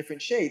 but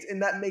different shades.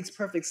 And that makes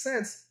perfect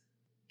sense,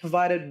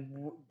 provided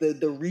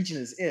the region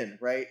is in,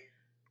 right?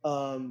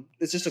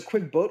 It's just a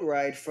quick boat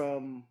ride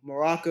from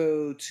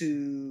Morocco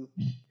to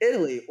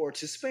Italy or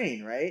to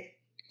Spain, right?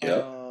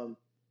 Yeah.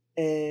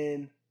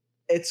 And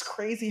it's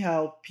crazy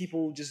how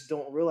people just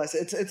don't realize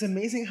it. It's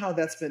amazing how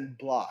that's been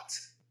blocked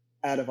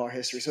out of our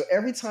history. So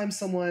every time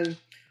when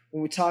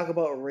we talk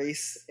about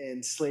race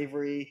and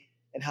slavery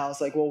and how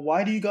it's like, well,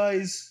 why do you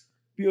guys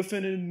be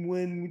offended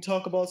when we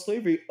talk about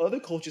slavery? Other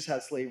cultures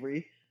had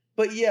slavery.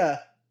 But yeah,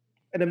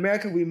 in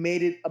America, we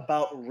made it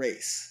about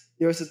race.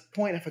 There was a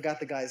point, I forgot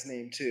the guy's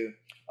name too.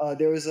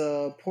 There was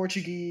a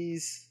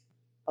Portuguese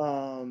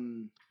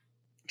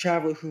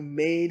traveler who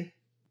made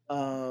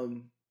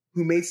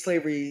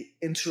slavery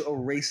into a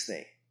race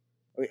thing,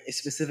 or a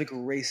specific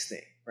race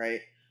thing,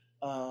 right?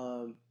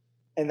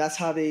 And that's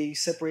how they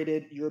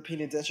separated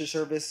European indentured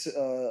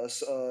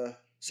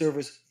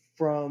servers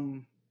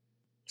from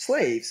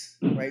slaves,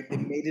 right? They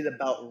made it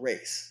about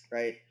race,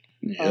 right?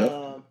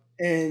 Yep.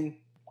 And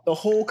the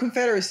whole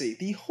Confederacy,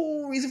 the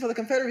whole reason for the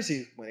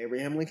Confederacy, when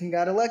Abraham Lincoln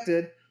got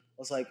elected,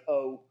 was like,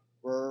 oh,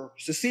 we're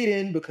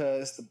seceding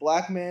because the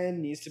black man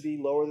needs to be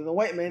lower than the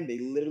white man. They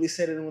literally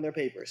said it in their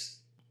papers,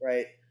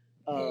 right?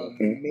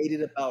 Made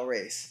it about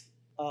race.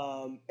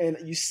 And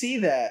you see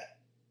that.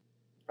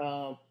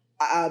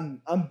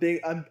 I'm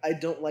big. I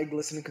don't like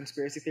listening to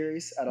conspiracy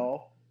theories at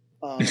all.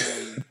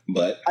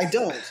 But I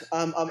don't.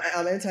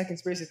 I'm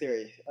anti-conspiracy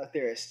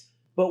theorist.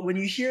 But when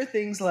you hear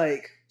things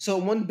like, so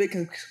one big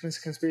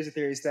conspiracy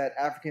theory is that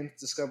Africans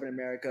discovered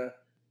America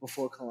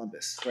before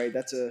Columbus, right?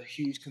 That's a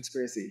huge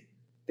conspiracy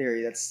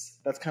theory. That's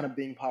kind of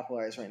being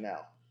popularized right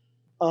now.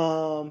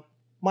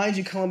 Mind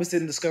you, Columbus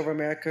didn't discover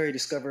America.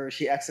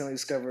 He accidentally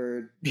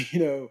discovered,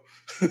 the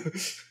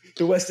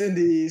West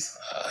Indies.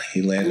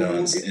 He landed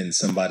on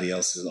somebody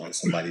else's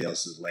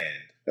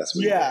land. That's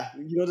what. Yeah,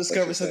 you don't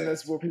discover something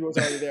that's where people are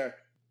already there.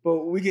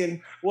 But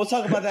we'll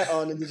talk about that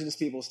on Indigenous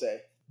Peoples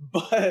Day.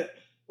 But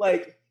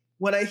like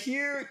when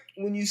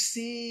you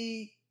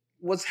see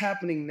what's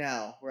happening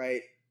now,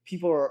 right?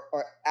 People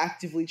are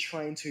actively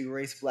trying to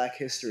erase Black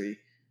history.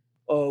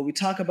 We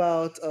talk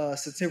about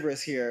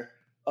Sativus here,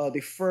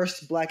 the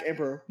first Black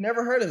emperor,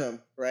 never heard of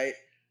him, right?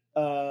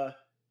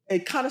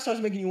 It kind of starts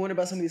making you wonder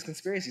about some of these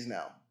conspiracies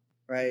now,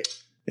 right?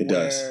 It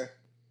does.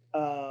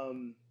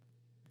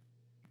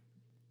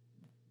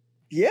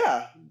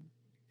 Yeah,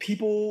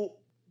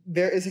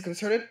 there is a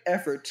concerted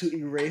effort to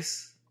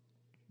erase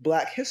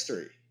Black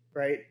history,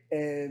 right?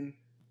 And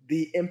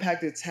the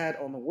impact it's had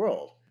on the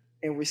world.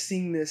 And we're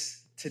seeing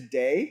this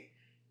today.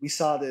 We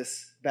saw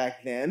this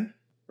back then,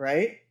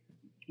 right?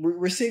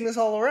 We're seeing this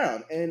all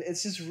around. And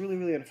it's just really,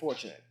 really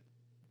unfortunate.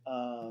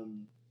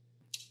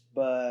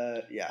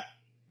 But yeah.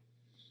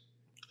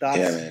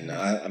 Yeah, man.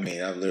 I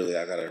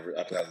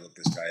gotta look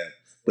this guy up.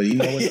 But you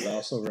know what it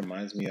also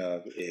reminds me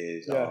of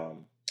is,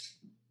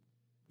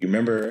 you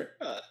remember,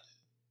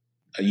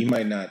 you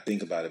might not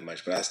think about it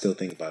much, but I still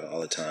think about it all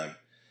the time.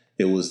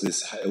 It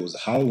was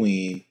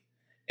Halloween,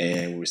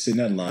 and we were sitting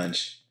at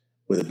lunch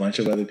with a bunch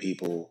of other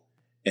people,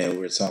 and we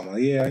were talking about,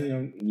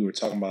 we were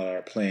talking about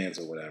our plans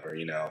or whatever, and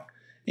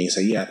you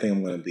say, I think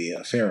I'm going to be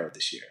a pharaoh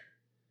this year.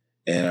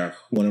 And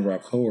one of our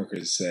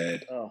coworkers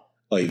said, oh,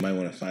 you might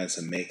want to find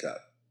some makeup.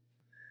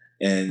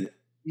 And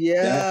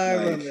I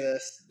remember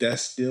this. That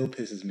still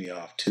pisses me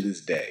off to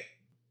this day,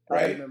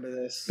 right? I remember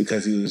this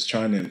because he was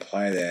trying to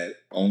imply that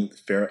only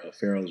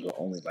pharaohs were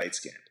only light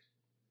skinned.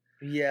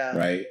 Yeah.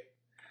 Right.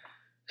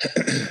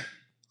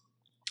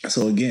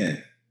 So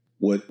again,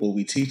 what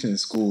we teach in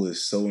school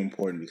is so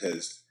important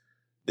because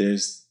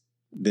there's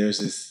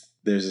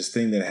this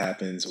thing that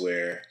happens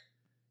where,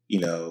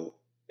 and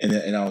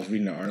I was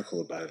reading an article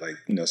about it, like,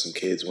 some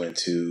kids went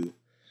to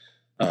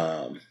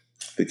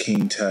the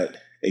King Tut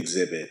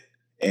exhibit,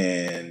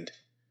 and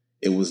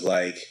it was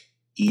like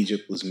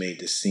Egypt was made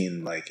to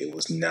seem like it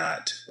was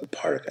not a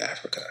part of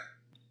Africa.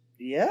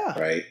 Yeah.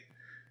 Right.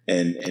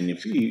 And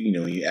if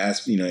you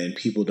ask, and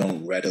people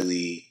don't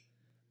readily,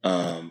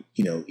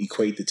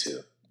 equate the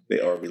two,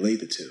 or relate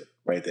the two,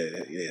 right?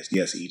 That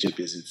yes, Egypt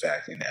is in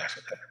fact in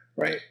Africa,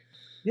 right?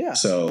 Yeah.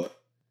 So,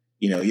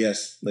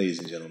 yes, ladies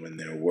and gentlemen,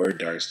 there were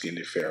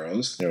dark-skinned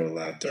pharaohs. There were a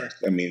lot of dark.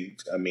 I mean,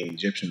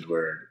 Egyptians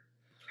were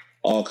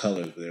all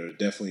colors, but there were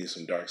definitely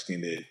some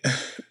dark-skinned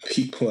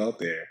people out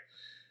there.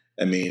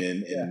 I mean,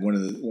 and one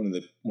of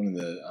the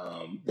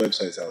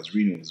websites I was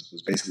reading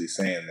was basically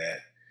saying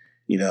that,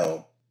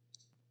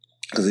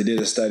 because they did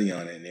a study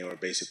on it, and they were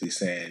basically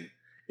saying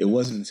it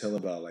wasn't until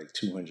about like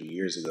 200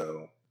 years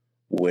ago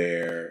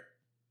where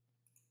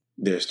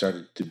there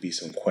started to be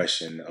some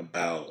question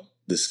about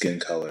the skin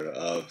color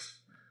of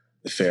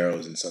the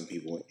pharaohs and some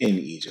people in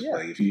Egypt. Yeah.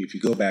 Like if you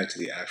go back to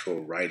the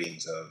actual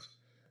writings of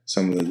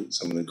some of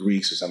the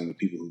Greeks or some of the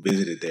people who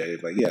visited there,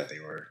 they're like, they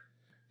were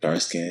dark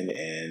skinned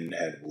and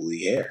had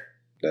woolly hair.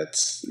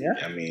 That's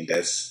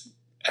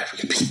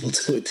African people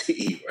to a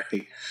T,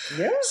 right?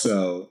 Yeah.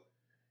 So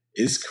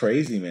it's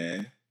crazy,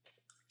 man.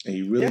 And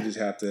you really just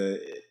have to.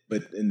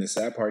 But the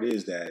sad part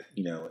is that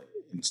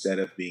instead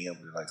of being able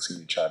to send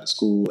your child to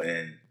school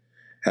and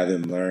have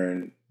them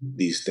learn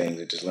these things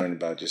and just learn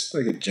about just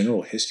like a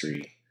general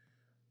history,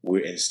 where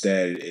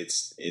instead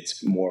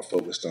it's more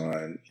focused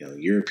on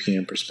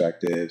European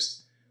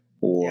perspectives,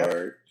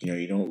 or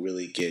you don't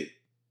really get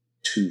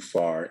too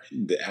far.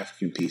 The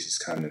African piece is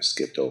kind of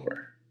skipped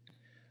over,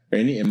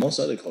 and most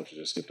other cultures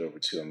are skipped over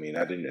too. I mean,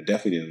 I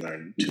definitely didn't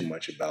learn too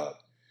much about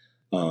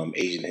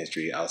Asian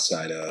history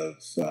outside of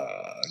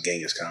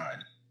Genghis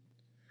Khan.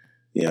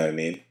 You know what I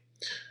mean?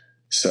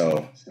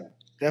 So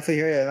definitely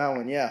hear you on that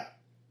one. Yeah.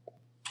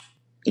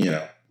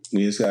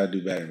 We just gotta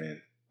do better,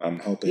 man. I'm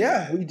hoping.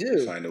 Yeah, we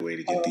do find a way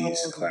to get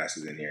these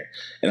classes in here,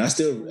 and I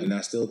still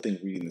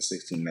think reading the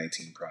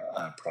 1619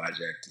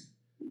 project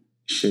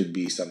should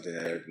be something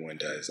that everyone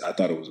does. I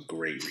thought it was a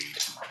great read.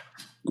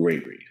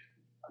 Great read.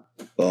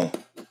 Boom.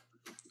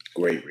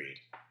 Great read.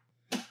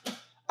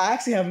 I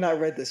actually have not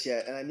read this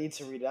yet, and I need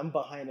to read it. I'm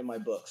behind in my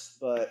books,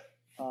 but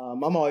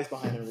I'm always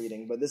behind in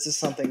reading. But this is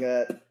something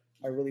that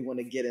I really want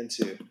to get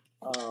into.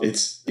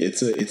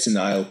 It's an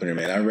eye opener,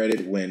 man. I read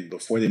it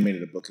before they made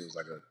it a book. It was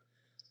like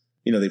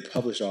they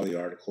published all the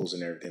articles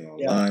and everything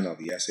online, all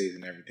the essays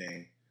and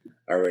everything.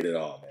 I read it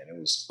all, man. It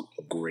was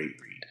a great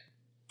read.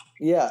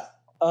 Yeah.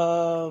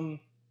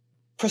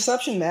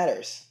 Perception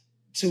matters,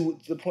 to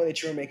the point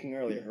that you were making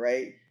earlier,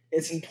 right?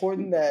 It's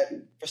important that,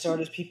 for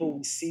starters,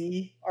 people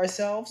see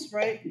ourselves,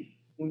 right?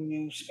 When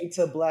you speak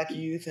to a Black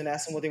youth and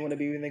ask them what they want to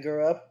be when they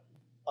grow up,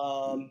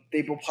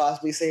 they will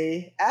possibly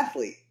say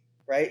athlete,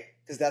 right?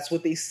 Because that's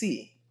what they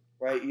see,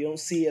 right? You don't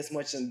see as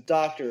much in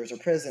doctors or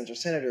presidents or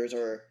senators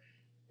or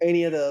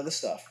any of the other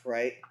stuff,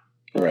 right?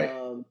 Right.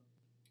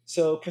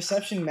 So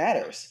perception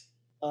matters.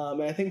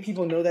 And I think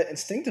people know that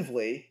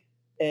instinctively,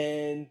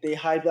 and they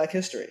hide Black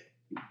history,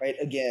 right?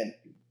 Again,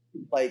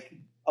 like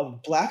a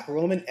Black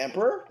Roman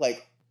emperor,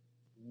 like,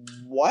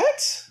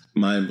 what?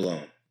 Mind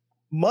blown.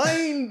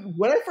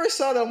 When I first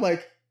saw that, I'm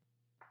like,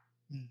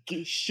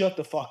 shut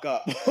the fuck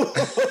up.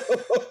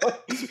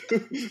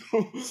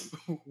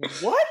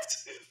 What?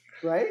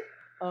 Right?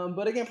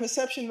 But again,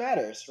 perception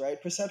matters,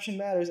 right? Perception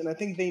matters, and I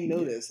think they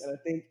know this, and I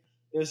think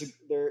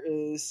there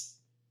is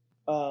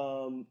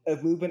a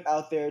movement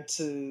out there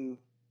to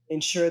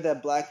ensure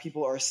that Black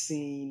people are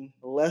seen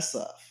less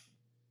of,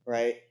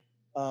 right?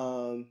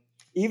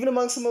 Even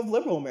among some of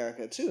liberal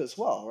America too, as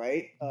well,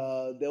 right?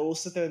 They will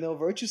sit there and they'll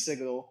virtue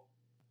signal,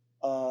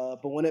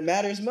 but when it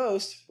matters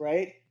most,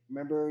 right?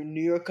 Remember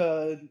New York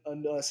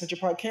Central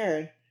Park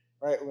Karen,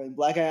 right? When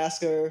Black guy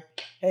asked her,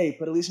 "Hey,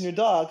 put a leash on your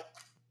dog,"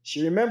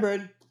 she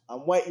remembered, "I'm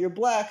white, you're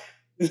Black."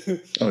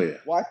 Oh yeah.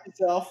 Watch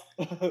yourself,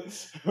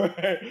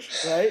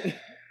 right?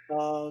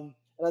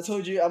 And I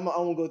told you, I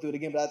won't go through it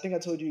again, but I think I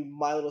told you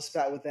my little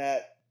spat with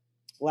that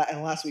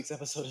in last week's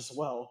episode as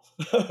well.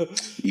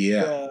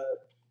 Yeah.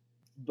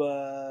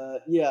 But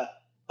yeah,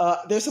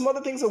 there's some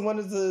other things I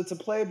wanted to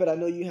play, but I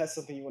know you had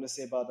something you want to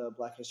say about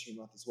Black History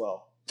Month as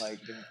well, like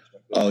different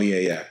perspectives. Oh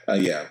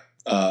yeah.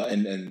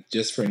 And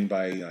just for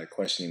anybody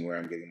questioning where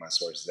I'm getting my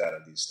sources out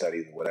of these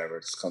studies or whatever,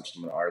 it comes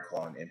from an article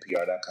on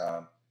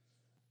NPR.com.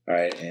 All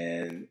right,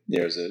 and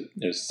there's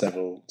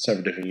several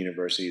different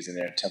universities in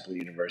there. Temple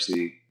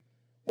University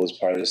was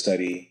part of the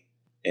study,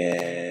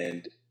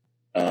 and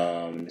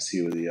let me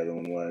see what the other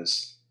one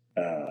was.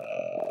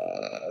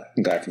 A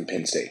guy from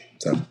Penn State.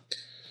 So,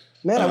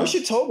 man, I wish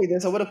you told me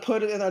this. I would have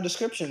put it in our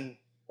description.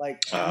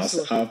 Like,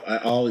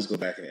 I always go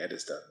back and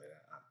edit stuff.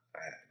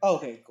 Man.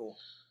 Okay, cool.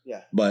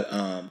 Yeah. But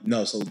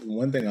no. So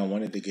one thing I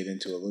wanted to get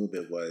into a little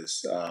bit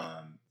was,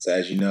 so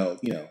as you know,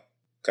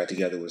 got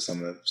together with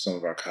some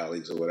of our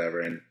colleagues or whatever,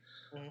 and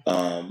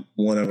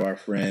one of our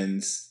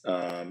friends,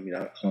 I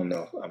don't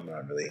know,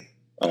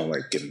 I don't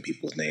like giving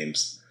people's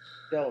names,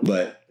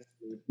 but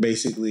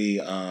basically,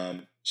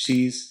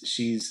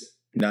 she's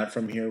not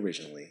from here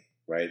originally,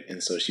 right?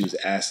 And so she was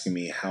asking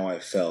me how I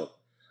felt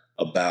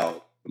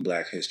about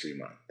Black History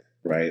Month,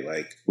 right?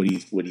 Like, what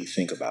do you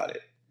think about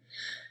it?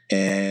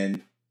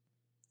 And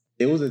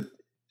it was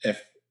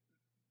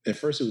at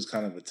first it was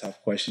kind of a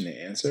tough question to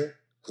answer,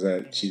 because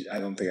I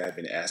don't think I've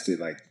been asked it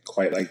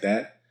quite like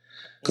that.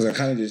 Because I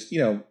kind of just,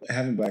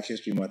 having Black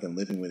History Month and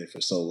living with it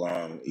for so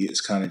long,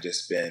 it's kind of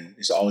just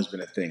it's always been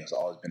a thing. It's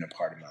always been a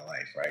part of my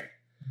life, right?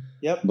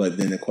 Yep. But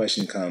then the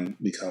question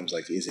becomes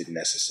is it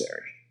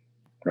necessary,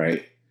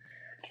 right?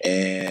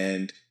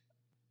 And,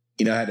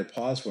 I had to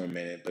pause for a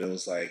minute, but it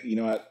was like,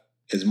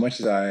 as much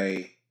as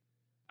I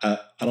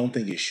don't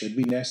think it should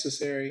be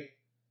necessary,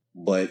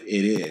 but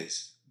it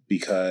is,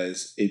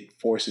 because it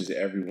forces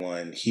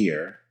everyone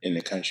here in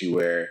the country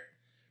where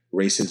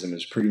racism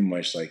is pretty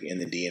much in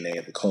the DNA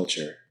of the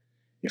culture.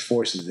 It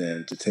forces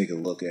them to take a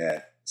look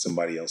at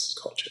somebody else's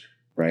culture,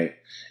 right?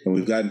 And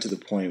we've gotten to the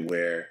point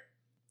where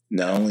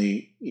not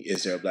only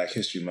is there a Black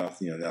History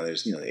Month, now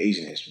there's, the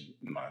Asian History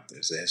Month,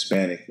 there's a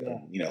Hispanic,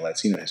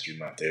 Latino History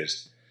Month,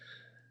 there's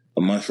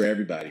a month for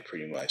everybody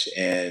pretty much.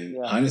 And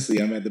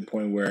honestly, I'm at the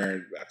point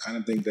where I kind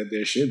of think that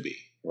there should be,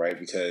 right?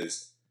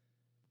 Because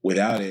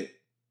without it,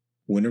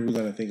 when are we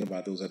going to think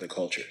about those other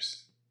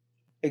cultures?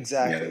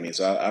 Exactly. You know what I mean?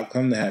 So I've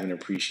come to have an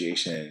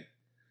appreciation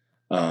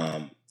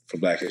for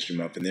Black History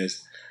Month, and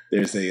there's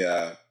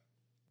a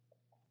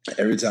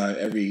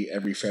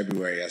every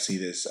February I see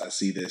this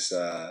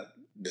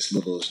this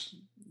little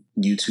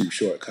YouTube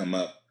short come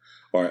up,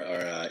 or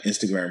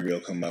Instagram reel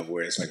come up,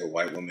 where it's a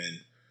white woman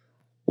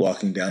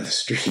walking down the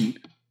street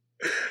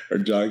or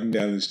jogging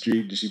down the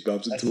street, and she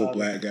bumps into a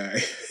Black guy.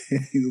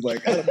 He's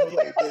like, I don't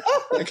know,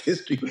 Black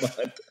History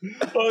Month.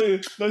 Oh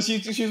yeah. No,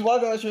 she's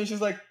walking down the street, and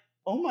she's like,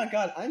 "Oh my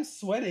God, I'm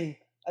sweating."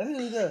 And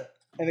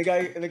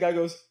the guy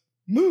goes,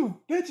 "Move,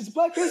 bitch! It's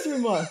Black History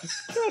Month.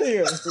 Get out of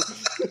here."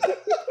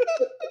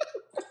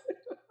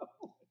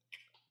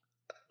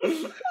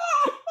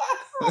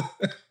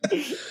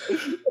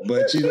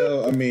 But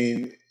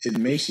it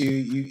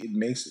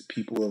makes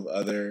people of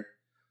other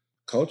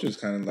cultures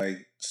kind of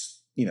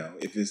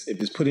if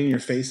it's put in your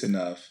face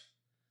enough,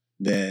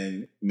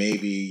 then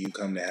maybe you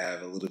come to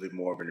have a little bit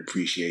more of an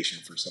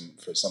appreciation for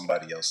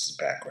somebody else's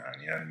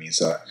background. You know what I mean?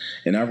 So,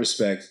 and I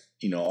respect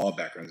all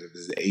backgrounds. If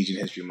this is Asian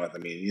History Month,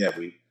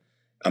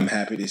 I'm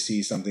happy to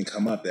see something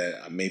come up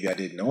that maybe I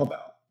didn't know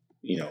about.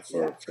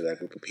 For that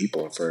group of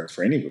people, or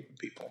for any group of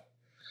people.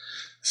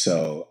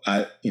 So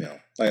like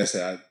I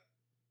said,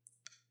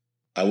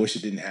 I wish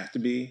it didn't have to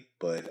be,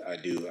 but I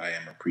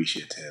am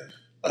appreciative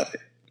of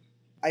it.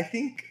 I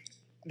think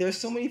there's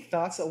so many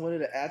thoughts I wanted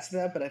to add to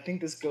that, but I think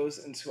this goes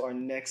into our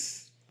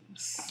next.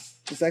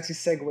 This actually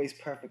segues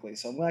perfectly.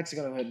 So I'm actually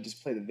going to go ahead and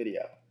just play the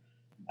video.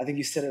 I think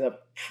you set it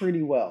up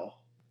pretty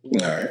well.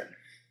 All right.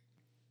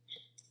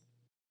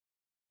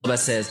 That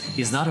says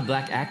he's not a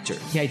Black actor.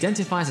 He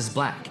identifies as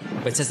Black,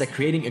 but says that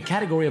creating a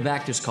category of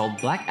actors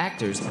called Black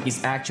actors,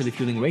 he's actually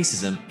fueling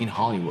racism in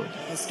Hollywood.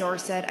 The star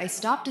said, "I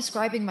stopped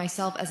describing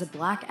myself as a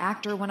Black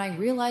actor when I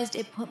realized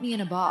it put me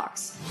in a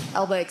box."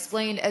 Elba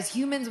explained, "As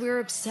humans, we're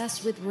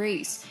obsessed with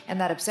race, and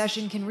that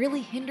obsession can really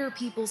hinder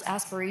people's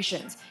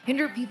aspirations,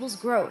 hinder people's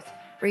growth.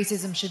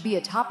 Racism should be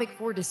a topic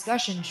for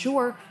discussion,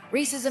 sure.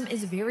 Racism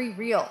is very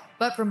real,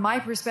 but from my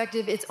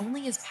perspective, it's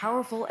only as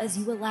powerful as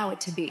you allow it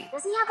to be."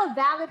 Does he have a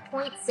valid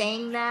point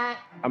saying that?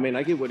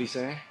 I get what he's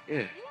saying.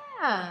 Yeah.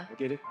 Yeah. I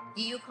get it.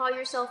 Do you call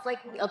yourself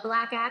a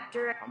Black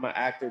actor? I'm an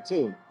actor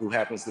too, who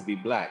happens to be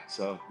Black,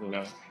 so,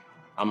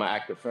 I'm an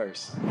actor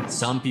first.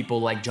 Some people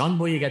like John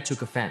Boyega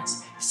took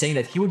offense, saying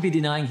that he would be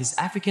denying his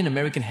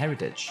African-American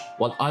heritage,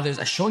 while others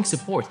are showing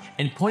support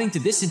and pointing to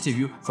this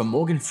interview from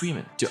Morgan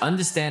Freeman to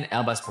understand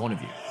Elba's point of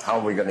view. How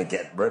are we going to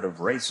get rid of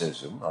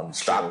racism?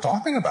 Stop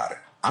talking about it.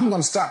 I'm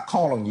going to stop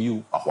calling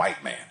you a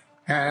white man.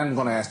 And I'm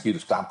going to ask you to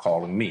stop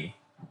calling me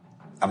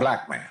a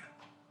black man.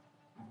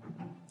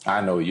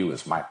 I know you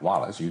as Mike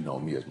Wallace. You know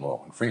me as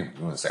Morgan Freeman.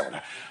 You're going to say,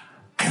 well,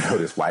 I know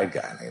this white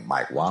guy named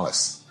Mike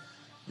Wallace.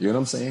 You know what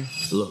I'm saying?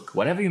 Look,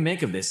 whatever you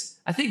make of this,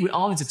 I think we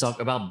all need to talk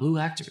about blue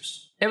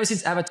actors. Ever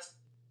since Avatar...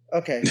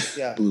 Okay,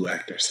 yeah. Blue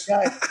actors.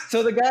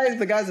 So the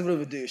guy's a bit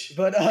of a douche,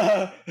 but...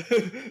 No,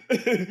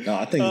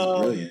 I think he's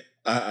brilliant.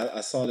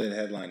 I saw that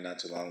headline not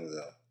too long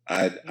ago.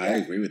 I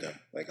agree with him,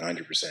 like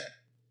 100%.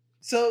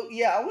 So,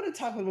 yeah, I want to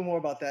talk a little bit more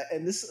about that.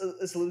 And this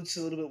is a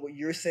little bit what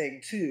you're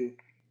saying, too,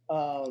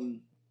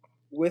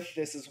 with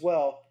this as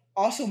well.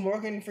 Also,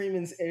 Morgan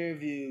Freeman's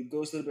interview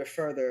goes a little bit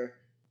further.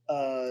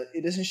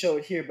 It doesn't show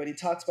it here, but he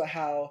talks about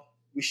how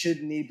we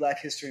should need Black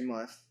History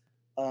Month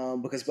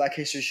because Black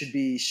History should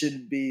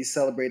be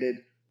celebrated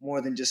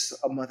more than just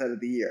a month out of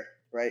the year,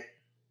 right?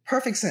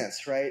 Perfect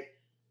sense, right?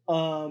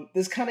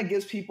 This kind of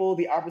gives people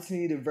the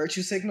opportunity to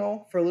virtue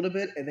signal for a little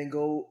bit and then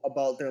go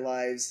about their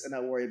lives and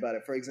not worry about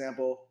it. For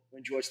example,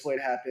 when George Floyd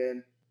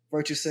happened,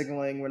 virtue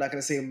signaling, we're not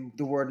going to say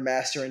the word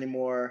master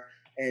anymore,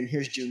 and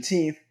here's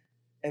Juneteenth,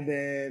 and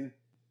then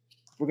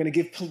we're going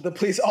to give the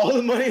police all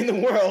the money in the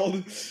world,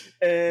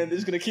 and they're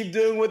just going to keep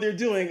doing what they're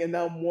doing, and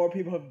now more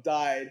people have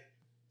died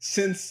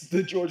since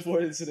the George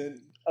Floyd incident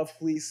of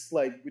police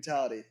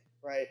brutality,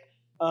 right?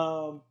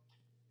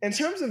 In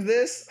terms of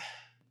this,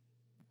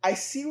 I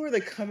see where they're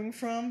coming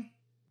from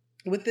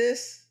with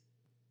this.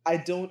 I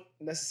don't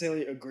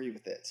necessarily agree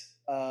with it.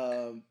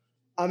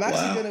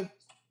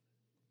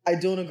 I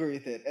don't agree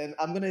with it, and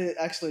I'm gonna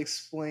actually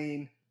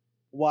explain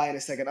why in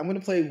a second. I'm gonna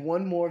play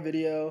one more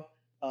video.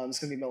 It's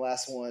gonna be my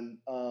last one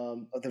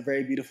of the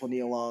very beautiful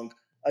Nia Long.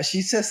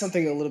 She says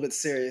something a little bit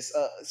serious.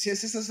 She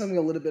says something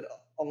a little bit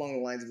along the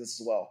lines of this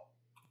as well.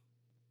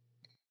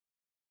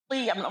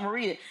 I'm gonna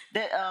read it.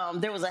 That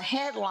there was a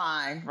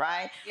headline,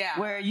 right? Yeah.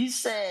 Where you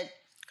said,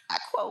 I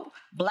quote,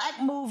 "Black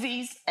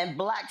movies and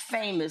Black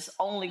famous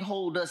only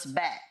hold us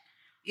back."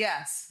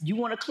 Yes. You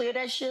want to clear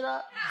that shit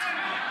up?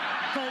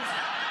 Because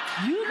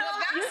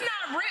that's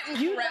not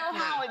written. You know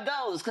how it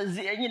goes. Because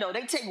they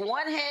take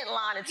one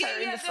headline and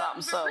turn it into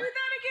something. So read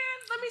that again.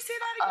 Let me see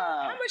that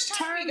again. How much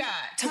time we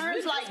got?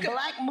 Terms like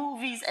Black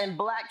movies and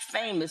Black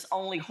famous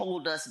only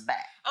hold us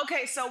back.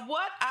 Okay, so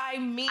what I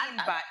mean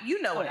by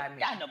what I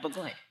mean. I know, but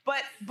go ahead.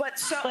 But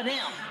so for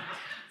them,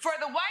 for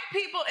the white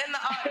people in the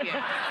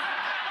audience.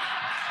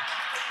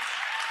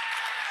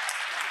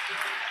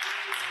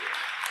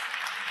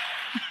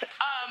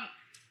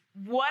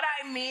 What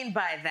I mean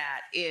by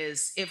that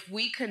is if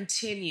we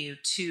continue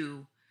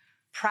to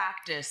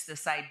practice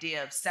this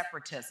idea of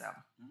separatism,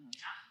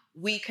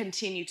 we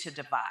continue to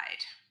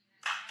divide.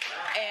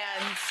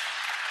 And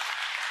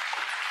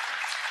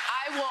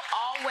I will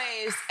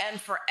always and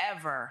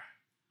forever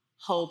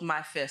hold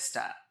my fist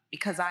up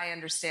because I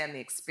understand the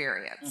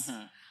experience.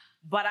 Mm-hmm.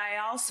 But I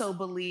also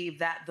believe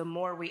that the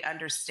more we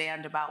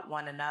understand about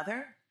one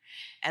another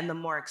and the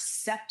more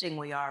accepting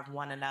we are of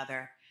one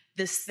another,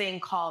 this thing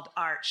called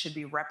art should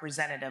be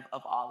representative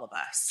of all of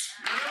us.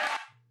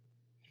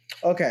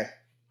 Okay.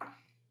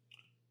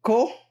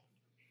 Cool?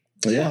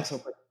 Yeah.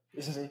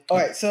 All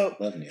right, so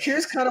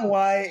here's kind of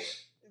why,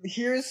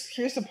 here's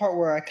the part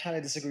where I kind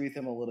of disagree with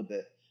him a little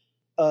bit.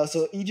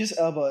 So Idris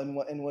Elba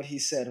and what he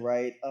said,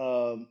 right?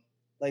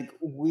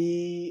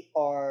 We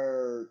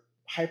are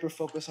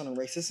hyper-focused on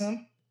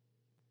racism.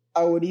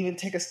 I would even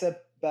take a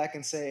step back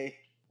and say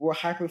we're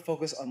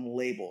hyper-focused on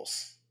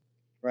labels,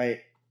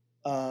 right?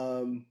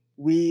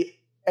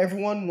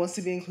 Everyone wants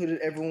to be included.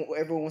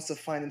 Everyone wants to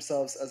find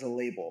themselves as a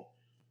label.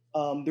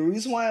 The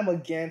reason why I'm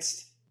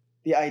against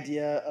the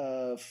idea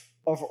of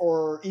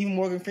or even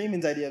Morgan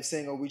Freeman's idea of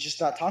saying, "Oh, we just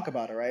not talk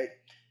about it," right?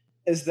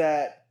 Is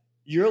that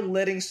you're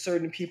letting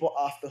certain people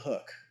off the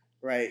hook,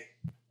 right?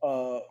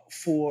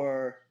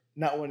 For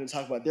not wanting to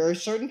talk about it. There are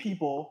certain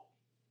people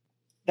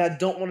that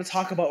don't want to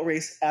talk about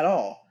race at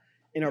all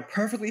and are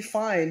perfectly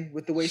fine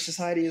with the way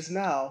society is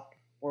now,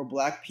 where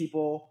Black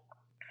people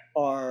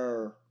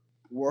are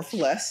worth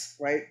less,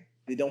 right?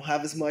 We don't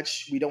have as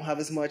much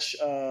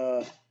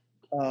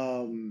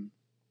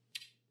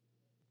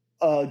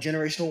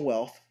generational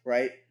wealth,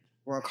 right?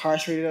 We're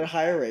incarcerated at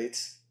higher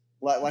rates,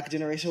 lack of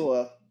generational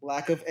wealth,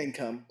 lack of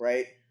income,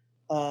 right?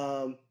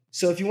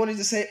 So if you wanted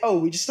to say, "Oh,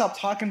 we just stopped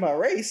talking about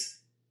race,"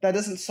 that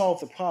doesn't solve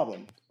the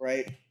problem,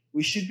 right?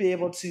 We should be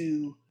able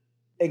to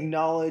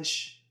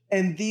acknowledge,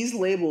 and these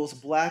labels,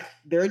 Black,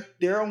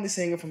 they're only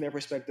saying it from their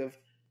perspective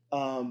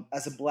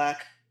as a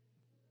Black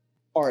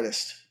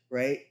artist,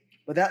 right?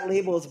 But that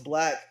label as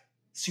Black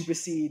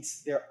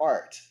supersedes their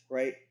art,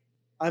 right?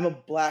 I'm a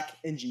Black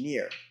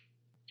engineer,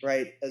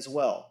 right, as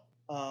well.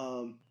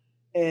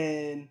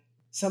 And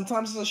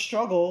sometimes it's a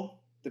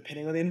struggle,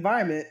 depending on the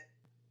environment,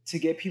 to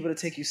get people to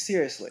take you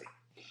seriously,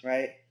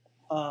 right?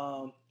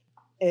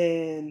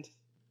 And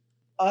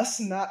us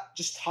not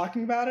just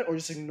talking about it or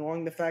just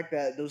ignoring the fact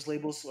that those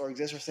labels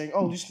exist, or saying,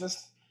 "Oh,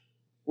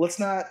 let's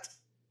not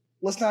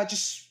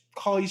just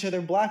call each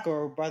other black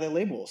or by their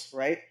labels,"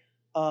 right?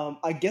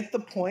 I get the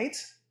point.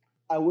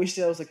 I wish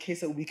that was a case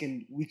that we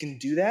can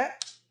do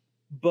that,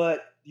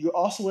 but you're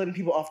also letting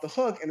people off the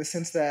hook in the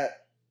sense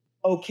that,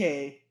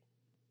 okay,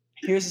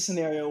 here's a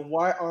scenario: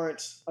 why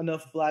aren't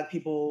enough black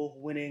people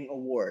winning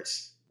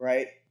awards,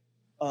 right?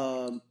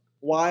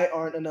 Why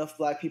aren't enough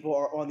black people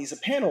on these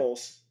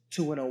panels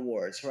to win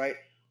awards, right?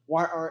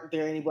 Why aren't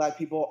there any black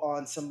people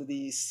on some of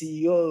these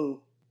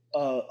CEO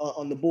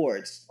on the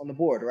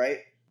board, right?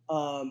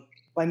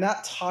 By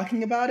not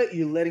talking about it,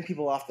 you're letting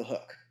people off the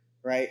hook,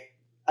 right?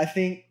 I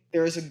think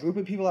there is a group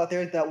of people out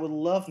there that would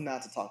love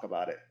not to talk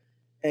about it,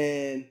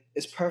 and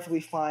it's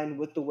perfectly fine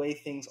with the way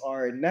things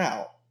are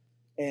now.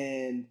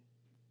 And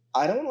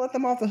I don't want to let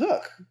them off the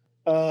hook.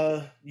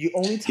 You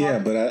only talk. Yeah,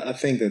 but I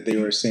think that they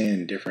were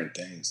saying different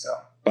things,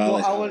 though. Well,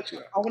 I want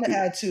to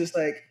add too. It's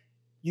like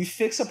you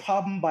fix a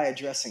problem by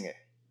addressing it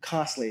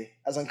constantly,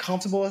 as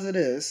uncomfortable as it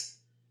is,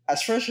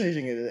 as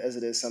frustrating as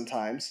it is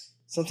sometimes.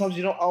 Sometimes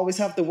you don't always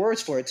have the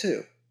words for it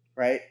too,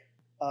 right?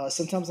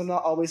 Sometimes I'm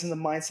not always in the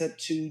mindset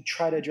to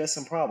try to address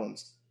some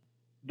problems,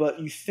 but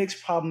you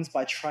fix problems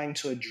by trying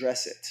to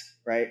address it,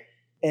 right?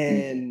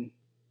 And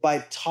by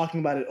talking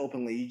about it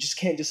openly. You just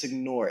can't just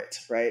ignore it,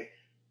 right?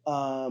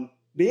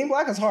 Being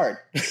black is hard.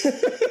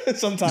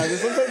 Sometimes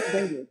it's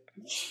dangerous.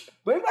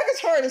 Being black is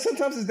hard, and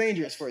sometimes it's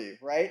dangerous for you,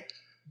 right?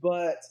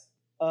 But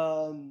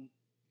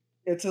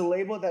it's a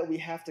label that we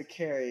have to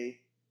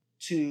carry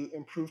to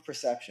improve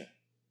perception,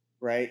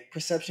 right?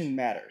 Perception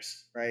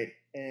matters, right?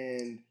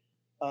 And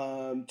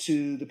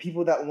to the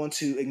people that want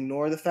to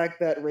ignore the fact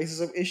that race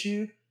is an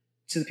issue,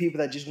 to the people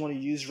that just want to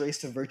use race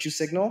to virtue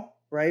signal,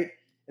 right?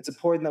 It's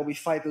important that we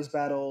fight those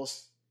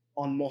battles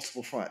on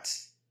multiple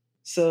fronts.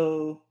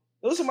 So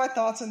those are my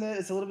thoughts on it.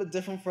 It's a little bit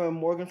different from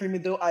Morgan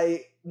Freeman,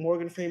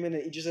 Morgan Freeman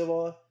and Idris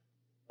Elba,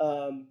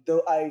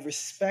 though I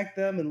respect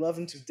them and love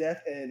them to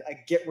death, and I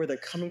get where they're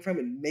coming from.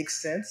 It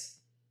makes sense.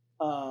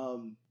 I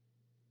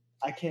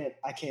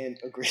can't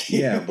agree.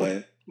 Yeah,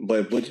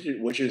 but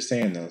what you're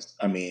saying though,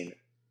 I mean,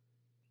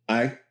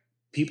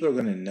 people are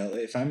gonna know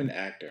if I'm an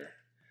actor.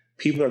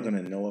 People are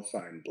gonna know if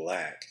I'm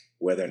black,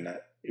 whether or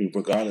not,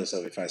 regardless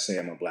of if I say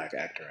I'm a black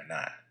actor or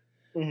not.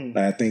 Mm-hmm.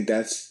 I think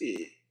that's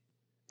it.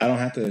 I don't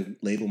have to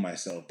label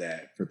myself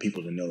that for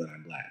people to know that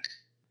I'm black,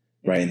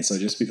 right? And so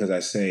just because I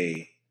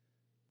say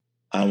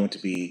I want to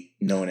be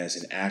known as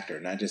an actor,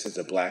 not just as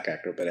a black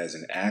actor, but as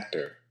an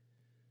actor,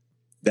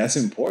 that's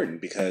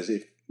important because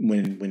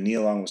when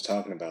Nia Long was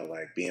talking about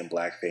like being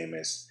black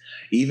famous,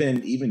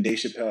 even Dave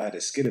Chappelle had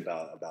a skit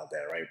about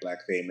that, right? Black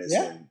famous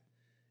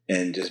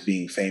and just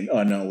being famous.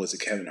 Oh no, was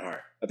it Kevin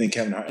Hart? I think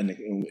Kevin Hart in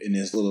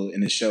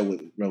his show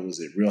with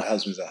Real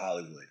Housewives of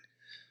Hollywood.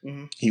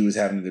 Mm-hmm. He was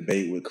having a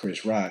debate with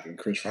Chris Rock, and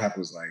Chris Rock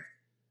was like,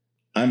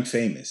 "I'm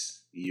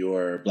famous.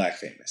 You're black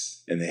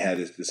famous." And they had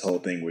this whole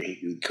thing where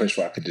Chris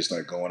Rock could just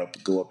like go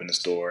up in the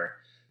store,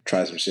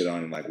 try some shit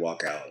on, and like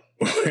walk out,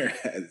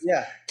 whereas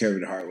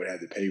Kevin Hart would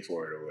have to pay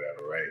for it or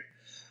whatever, right?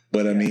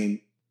 But I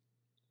mean,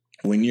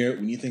 when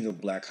you think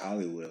of Black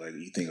Hollywood, like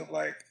you think of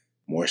like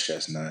Morris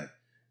Chestnut,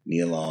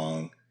 Nia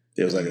Long.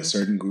 There was like a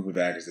certain group of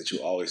actors that you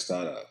always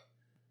thought of,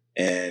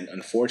 and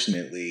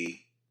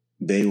unfortunately,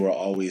 they were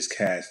always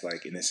cast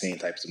like in the same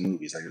types of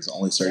movies. Like there's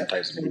only certain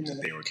types of movies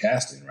that they were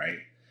cast in, right?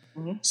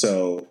 Mm-hmm.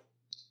 So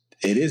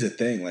it is a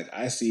thing. Like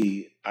I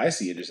see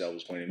Idris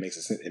Elba's point. It makes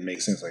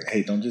sense. Like,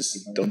 hey, don't just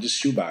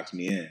shoebox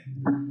me in.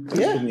 Don't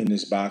put me in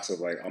this box of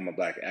like I'm a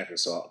black actor,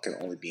 so I can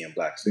only be in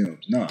black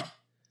films. No,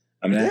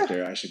 I'm an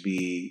actor. I should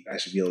be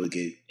able to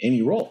get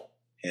any role,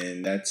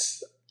 and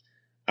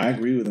I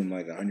agree with him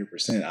like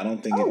 100%. I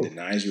don't think it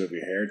denies you of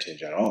your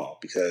heritage at all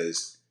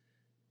because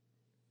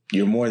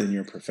you're more than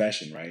your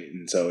profession, right?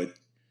 And so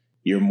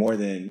you're more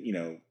than,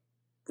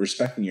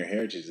 respecting your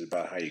heritage is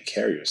about how you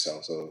carry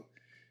yourself. So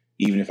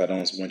even if I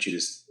don't want you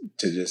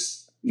to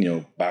just,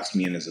 box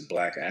me in as a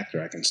black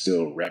actor, I can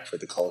still rep for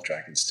the culture.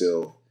 I can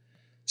still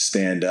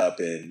stand up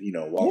and,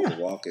 walk the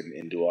walk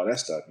and do all that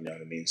stuff. You know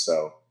what I mean?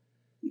 So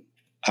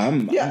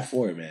I'm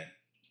for it, man.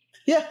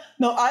 Yeah,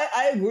 no,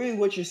 I agree with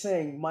what you're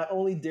saying. My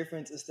only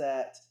difference is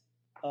that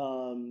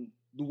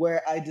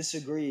where I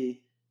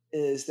disagree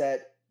is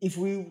that if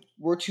we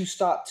were to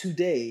stop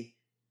today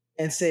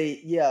and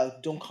say,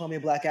 don't call me a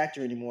black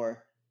actor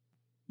anymore,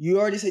 you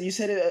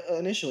said it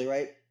initially,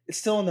 right? It's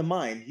still in the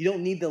mind. You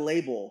don't need the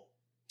label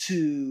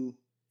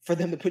for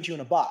them to put you in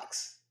a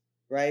box,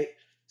 right?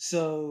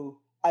 So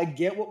I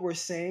get what we're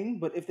saying,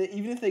 but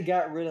even if they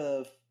got rid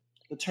of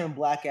the term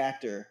black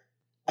actor,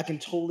 I can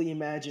totally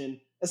imagine.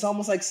 It's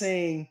almost like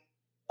saying,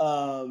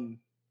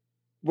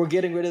 we're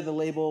getting rid of the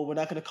label. We're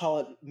not going to call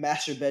it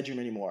master bedroom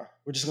anymore.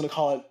 We're just going to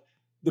call it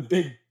the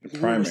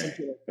primary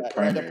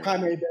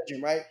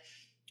bedroom, right?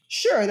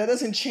 Sure, that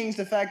doesn't change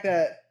the fact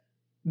that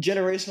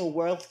generational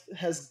wealth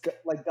has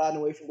gotten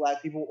away from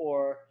black people,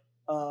 or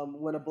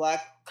when a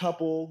black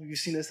couple, you've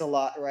seen this a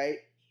lot, right,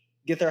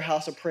 get their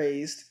house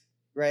appraised,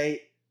 right?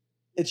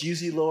 It's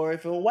usually lower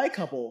if a white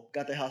couple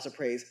got their house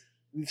appraised.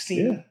 We've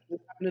seen it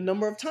happen a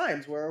number of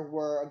times where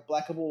a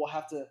black couple will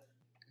have to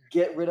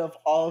get rid of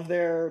all of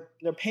their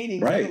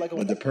paintings. Right,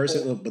 but the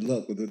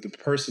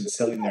person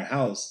selling their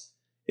house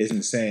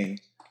isn't saying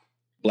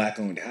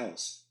black-owned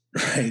house,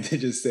 right? They're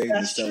just saying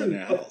they're selling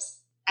their house.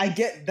 I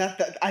get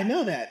that. I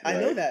know that. Right. I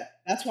know that.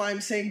 That's why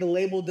I'm saying the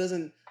label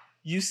doesn't.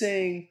 You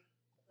saying,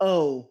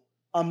 "Oh,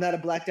 I'm not a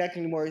black actor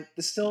anymore."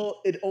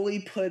 It only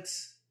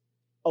puts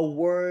a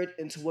word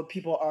into what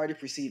people are already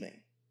perceiving.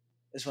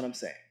 Is what I'm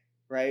saying,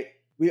 right?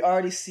 We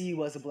already see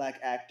you as a black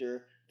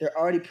actor. They're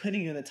already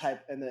putting you in the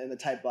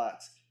type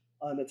box,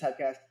 on the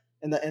typecast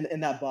in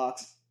that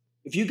box.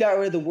 If you got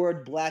rid of the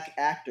word black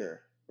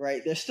actor,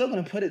 right? They're still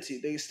gonna put it to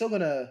you. They're still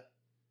gonna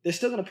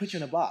put you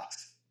in a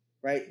box,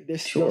 right? They'll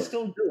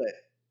still do it,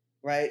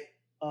 right?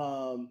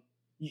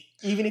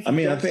 Even if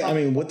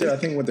I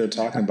think what they're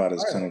talking about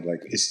is kind of like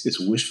it's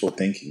wishful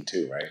thinking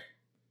too, right?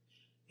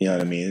 You know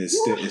what I mean?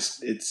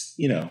 It's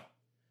you know,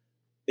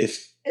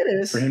 if it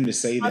is for him to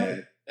say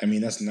that. I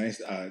mean, that's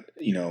nice.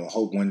 You know,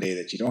 hope one day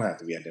that you don't have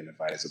to be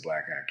identified as a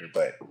black actor,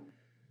 but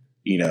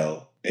you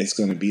know, it's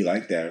going to be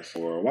like that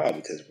for a while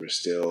because we're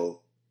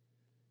still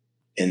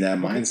in that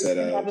mindset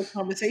of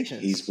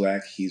conversations. He's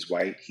black, he's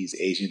white, he's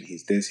Asian,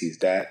 he's this, he's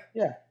that.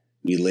 Yeah.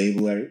 We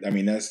label everything. I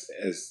mean, that's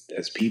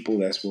as people,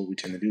 that's what we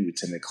tend to do. We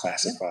tend to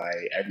classify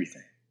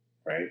everything,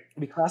 right?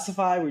 We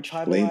classify, we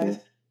tribalize.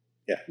 Label.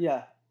 Yeah.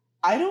 Yeah.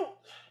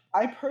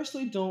 I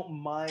personally don't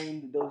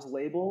mind those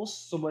labels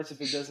so much if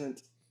it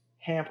doesn't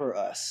hamper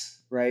us,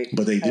 right?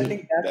 But they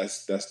do.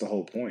 That's the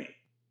whole point.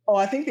 Oh,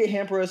 I think they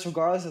hamper us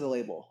regardless of the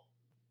label.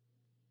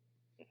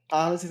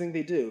 I honestly think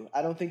they do.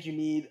 I don't think you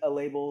need a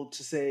label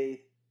to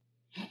say,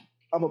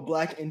 I'm a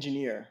black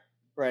engineer,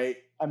 right?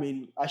 I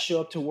mean, I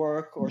show up to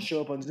work or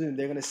show up on Zoom,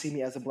 they're going to see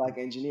me as a black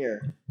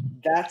engineer.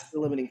 That's the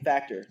limiting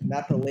factor,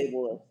 not the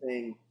label of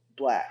saying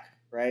black,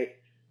 right?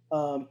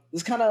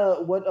 This kind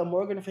of what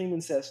Morgan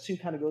Freeman says, too,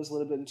 kind of goes a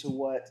little bit into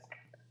what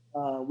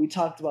we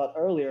talked about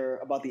earlier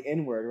about the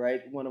N-word,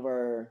 right? One of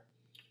our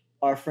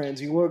friends,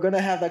 we were going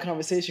to have that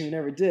conversation, we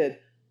never did,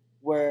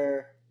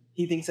 where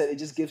he thinks that it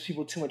just gives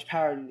people too much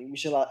power and we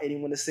should allow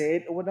anyone to say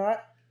it or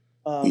whatnot.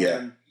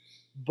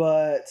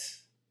 But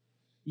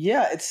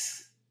yeah,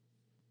 it's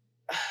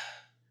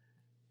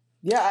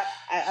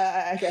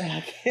I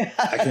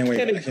can't wait.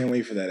 I can't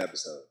wait for that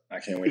episode.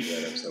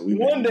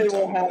 One day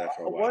we'll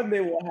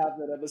have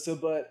that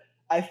episode, but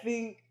I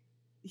think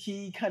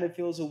he kind of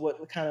feels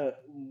what kind of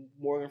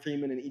Morgan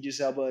Freeman and Idris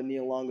Elba and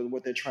Neil Long,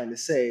 what they're trying to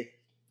say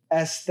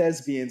as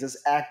thespians, as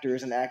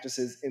actors and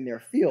actresses in their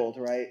field,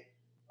 right?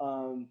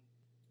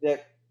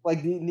 That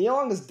like Neil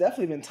Long has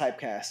definitely been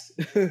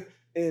typecast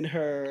in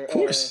her, of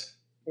course,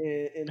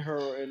 in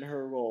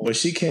her role. But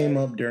she came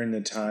up during the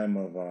time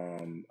of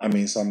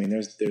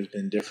there's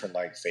been different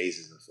like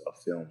phases of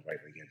films, right?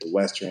 Like the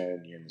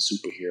Western, you're in the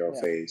superhero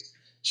phase.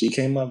 She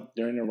came up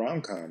during the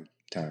rom-com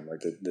time, like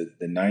the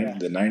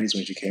 90s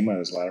when she came out.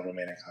 There's a lot of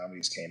romantic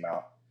comedies came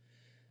out.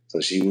 So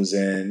she was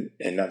in,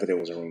 and not that it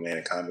was a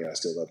romantic comedy, I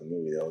still love the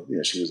movie though. You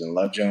know, she was in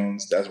Love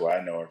Jones. That's where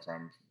I know her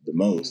from the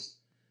most.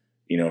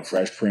 You know,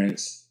 Fresh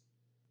Prince.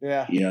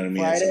 Yeah. You know what I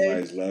mean? Friday.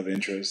 Somebody's love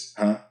interest.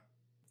 Huh?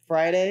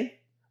 Friday.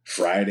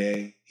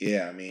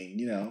 Yeah. I mean,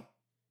 you know,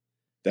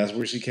 that's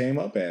where she came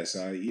up as.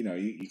 So, you know,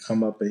 you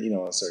come up at, you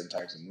know, certain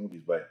types of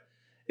movies, but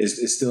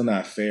it's still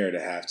not fair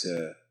to have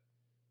to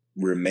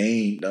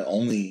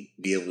only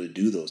be able to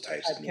do those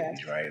types of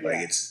movies, right? Yeah.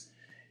 Like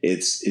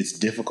it's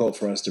difficult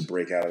for us to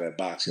break out of that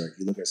box. Like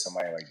you look at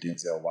somebody like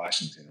Denzel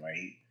Washington,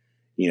 right?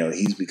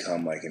 He's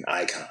become like an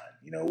icon.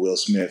 You know, Will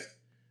Smith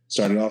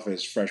started off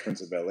as Fresh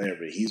Prince of Bel-Air,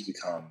 but he's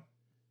become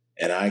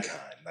an icon.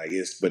 Like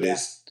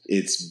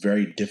it's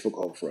very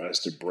difficult for us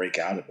to break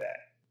out of that.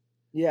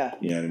 Yeah.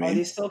 You know what I mean? Are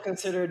they still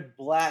considered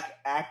black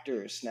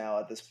actors now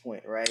at this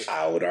point, right?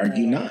 I would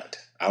argue not.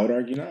 Yeah.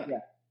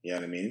 You know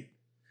what I mean?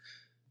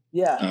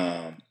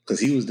 Yeah. Because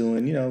he was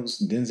doing, you know,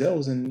 Denzel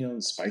was in, you know,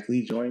 Spike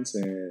Lee joints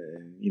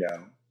and you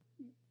know,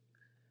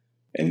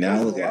 and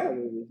now look at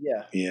him.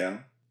 Yeah.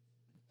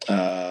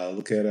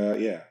 Look at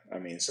I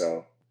mean,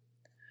 so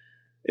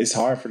it's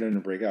hard for them to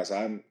break out. So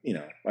I'm, you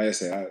know, like I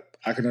said,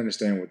 I can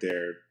understand what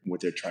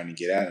they're trying to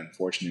get at.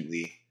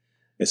 Unfortunately,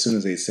 as soon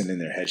as they send in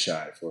their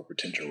headshot for a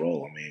potential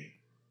role, I mean,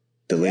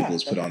 the label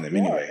is put on them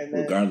anyway,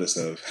 regardless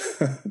of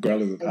how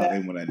they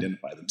want to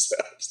identify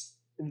themselves.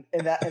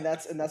 And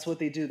that's what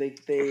they do.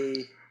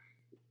 They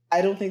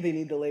I don't think they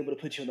need the label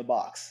to put you in the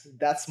box.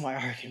 That's my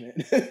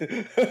argument.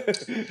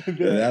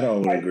 That I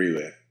would agree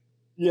with.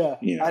 Yeah.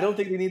 You know. I don't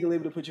think they need the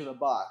label to put you in a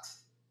box.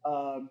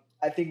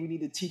 I think we need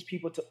to teach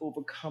people to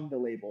overcome the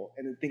label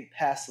and to think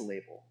past the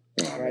label.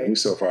 Oh, right? We're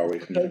so far away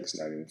from that, it's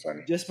not even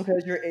funny. Just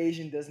because you're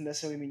Asian doesn't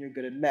necessarily mean you're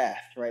good at math,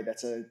 right?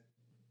 That's a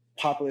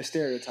popular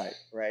stereotype,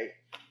 right?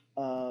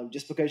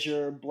 Just because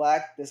you're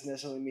black doesn't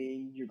necessarily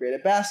mean you're great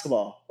at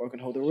basketball or can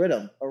hold a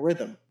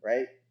rhythm,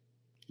 right?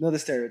 Another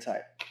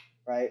stereotype,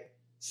 right?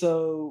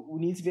 So we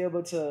need to be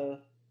able to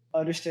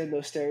understand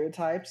those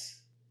stereotypes,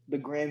 the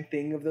grand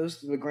scheme of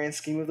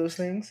those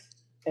things,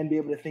 and be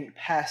able to think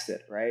past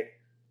it, right?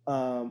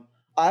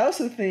 I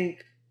also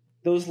think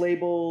those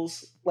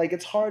labels, like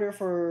it's harder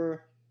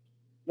for,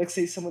 let's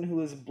say, someone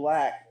who is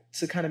Black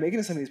to kind of make it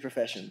in some of these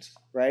professions,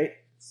 right?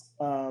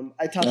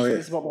 I talked to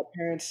this about my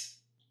parents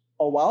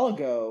a while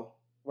ago,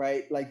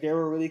 right? Like they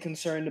were really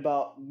concerned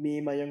about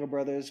me, my younger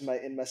brothers,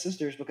 and my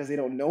sisters because they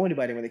don't know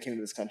anybody when they came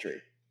to this country,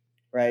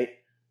 right?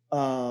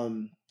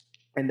 And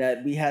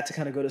that we had to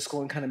kind of go to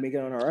school and kind of make it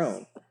on our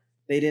own.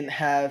 They didn't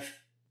have,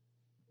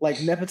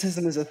 like,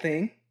 nepotism is a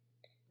thing,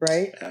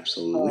 right?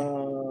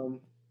 Absolutely.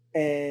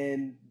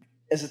 And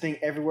it's a thing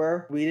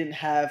everywhere. We didn't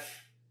have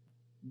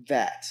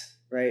that,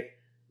 right?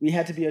 We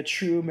had to be a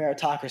true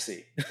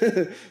meritocracy.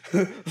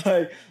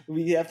 Like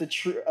we have to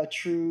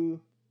true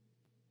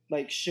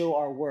like show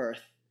our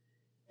worth,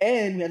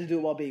 and we had to do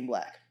it while being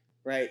Black,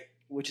 right?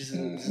 Which is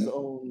its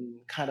own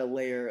kind of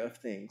layer of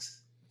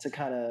things to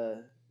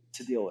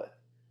deal with.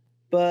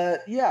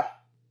 But yeah,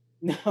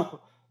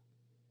 no,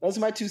 those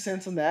are my 2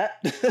 cents on that.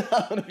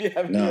 I don't know if you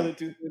have any other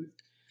 2 cents.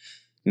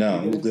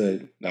 No, it was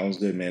good. That was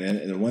good, man.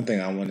 And the one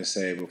thing I want to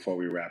say before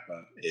we wrap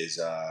up is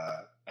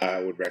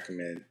I would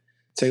recommend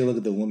take a look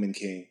at The Woman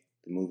King,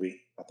 the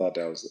movie. I thought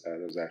that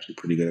was actually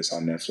pretty good. It's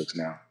on Netflix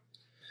now.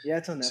 Yeah,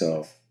 it's on Netflix.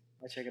 So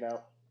I'll check it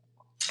out.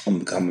 I'm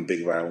a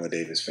big Viola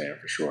Davis fan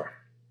for sure.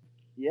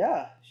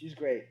 Yeah, she's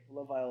great.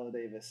 Love Viola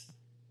Davis.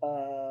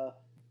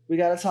 We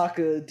got to talk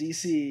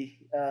DC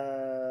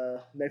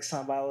next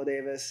time, Viola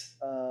Davis.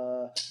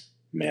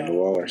 Amanda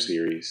Waller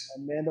series.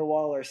 Amanda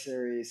Waller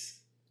series.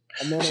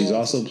 She's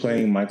also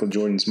playing Michael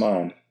Jordan's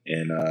mom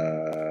in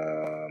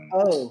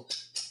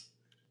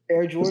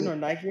Air Jordan or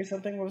Nike or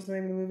something. What was the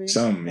name of the movie?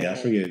 I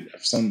forget.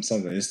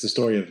 Something. It's the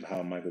story of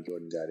how Michael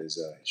Jordan got his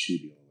shoe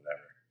deal or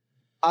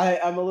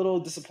whatever. I'm a little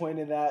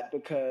disappointed in that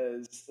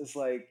because it's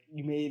like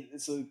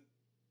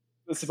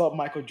it's about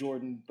Michael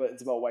Jordan, but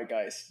it's about white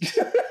guys.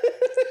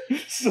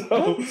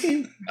 So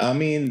I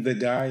mean, the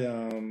guy.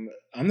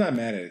 I'm not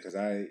mad at it because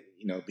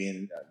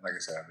being like I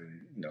said, I've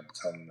been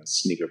becoming a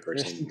sneaker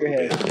person.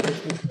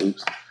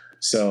 Oops.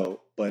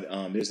 So, but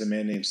there's a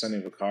man named Sonny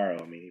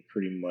Vaccaro. I mean, he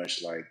pretty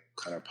much like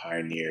kind of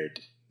pioneered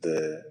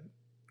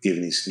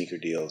giving these sneaker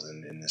deals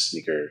in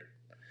the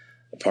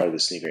part of the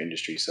sneaker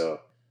industry. So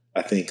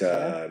I think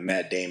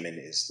Matt Damon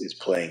is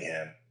playing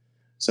him.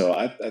 So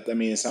I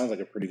mean, it sounds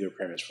like a pretty good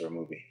premise for a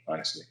movie,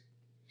 honestly.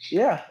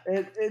 Yeah,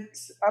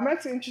 it's. I'm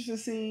actually interested to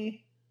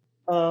see.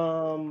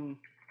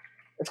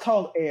 It's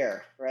called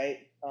Air, right?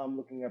 I'm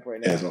looking up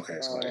right now. Yeah, okay,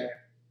 it's called Air.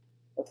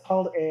 It's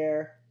called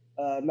Air.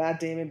 Matt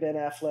Damon, Ben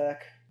Affleck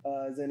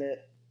is in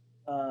it.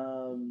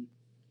 I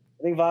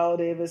think Viola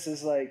Davis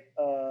is like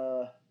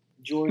Michael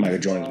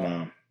Jordan's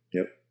mom.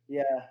 Yep.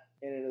 Yeah,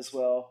 in it as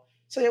well.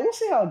 So yeah, we'll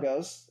see how it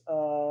goes.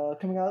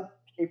 Coming out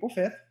April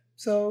 5th.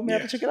 So we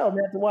have to check it out.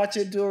 We have to watch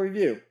it, do a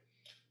review,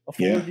 a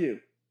full review.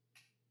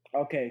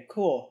 Okay,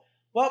 cool.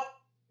 Well,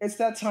 it's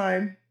that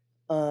time.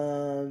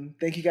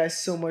 Thank you guys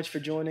so much for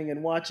joining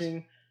and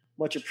watching.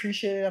 Much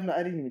appreciated.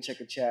 I didn't even check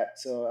the chat,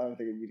 so I don't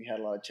think we really had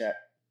a lot of chat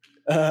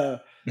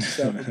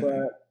stuff.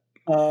 But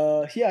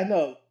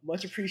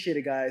much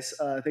appreciated, guys.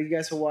 Thank you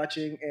guys for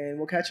watching, and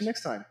we'll catch you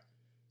next time.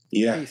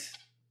 Yeah. Peace.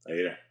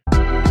 Later.